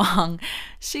Ellen Wong.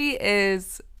 She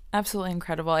is absolutely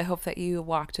incredible. I hope that you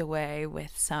walked away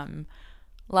with some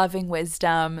loving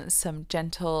wisdom, some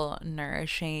gentle,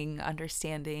 nourishing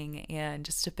understanding, and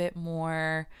just a bit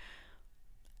more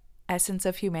essence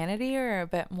of humanity, or a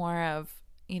bit more of,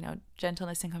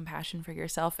 gentleness and compassion for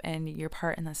yourself and your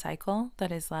part in the cycle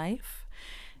that is life.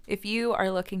 If you are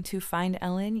looking to find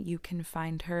Ellen, you can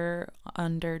find her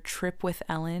under Trip with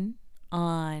Ellen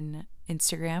on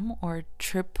Instagram, or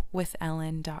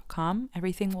tripwithellen.com.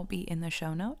 Everything will be in the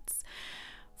show notes.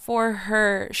 For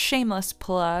her shameless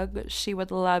plug, she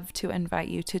would love to invite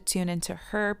you to tune into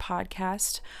her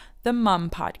podcast, the Mum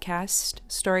Podcast,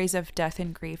 stories of death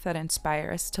and grief that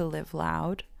inspire us to live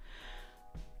loud.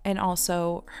 And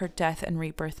also her Death and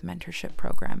Rebirth Mentorship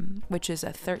Program, which is a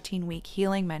 13-week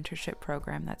healing mentorship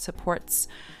program that supports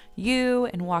you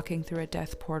in walking through a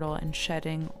death portal and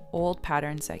shedding old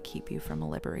patterns that keep you from a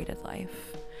liberated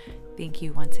life. Thank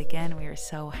you once again. We are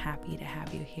so happy to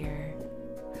have you here.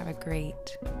 Have a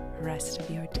great rest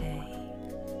of your day.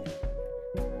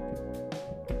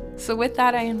 So with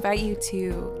that, I invite you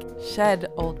to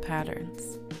shed old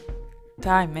patterns,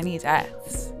 die many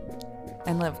deaths,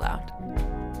 and live loud.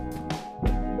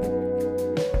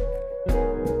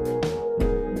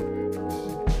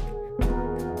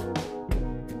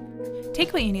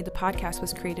 Take What You Need, the podcast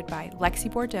was created by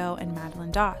Lexi Bordeaux and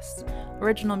Madeline Doss.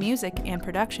 Original music and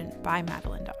production by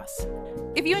Madeline Doss.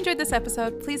 If you enjoyed this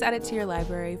episode, please add it to your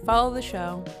library, follow the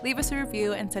show, leave us a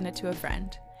review, and send it to a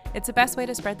friend. It's the best way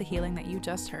to spread the healing that you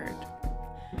just heard.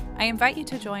 I invite you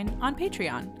to join on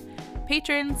Patreon.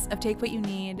 Patrons of Take What You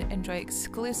Need enjoy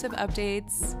exclusive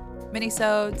updates,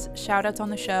 minisodes, shoutouts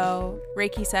on the show,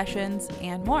 Reiki sessions,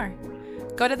 and more.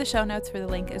 Go to the show notes for the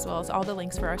link, as well as all the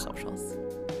links for our socials.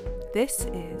 This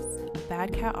is a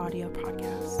Bad Cat Audio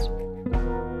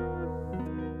podcast.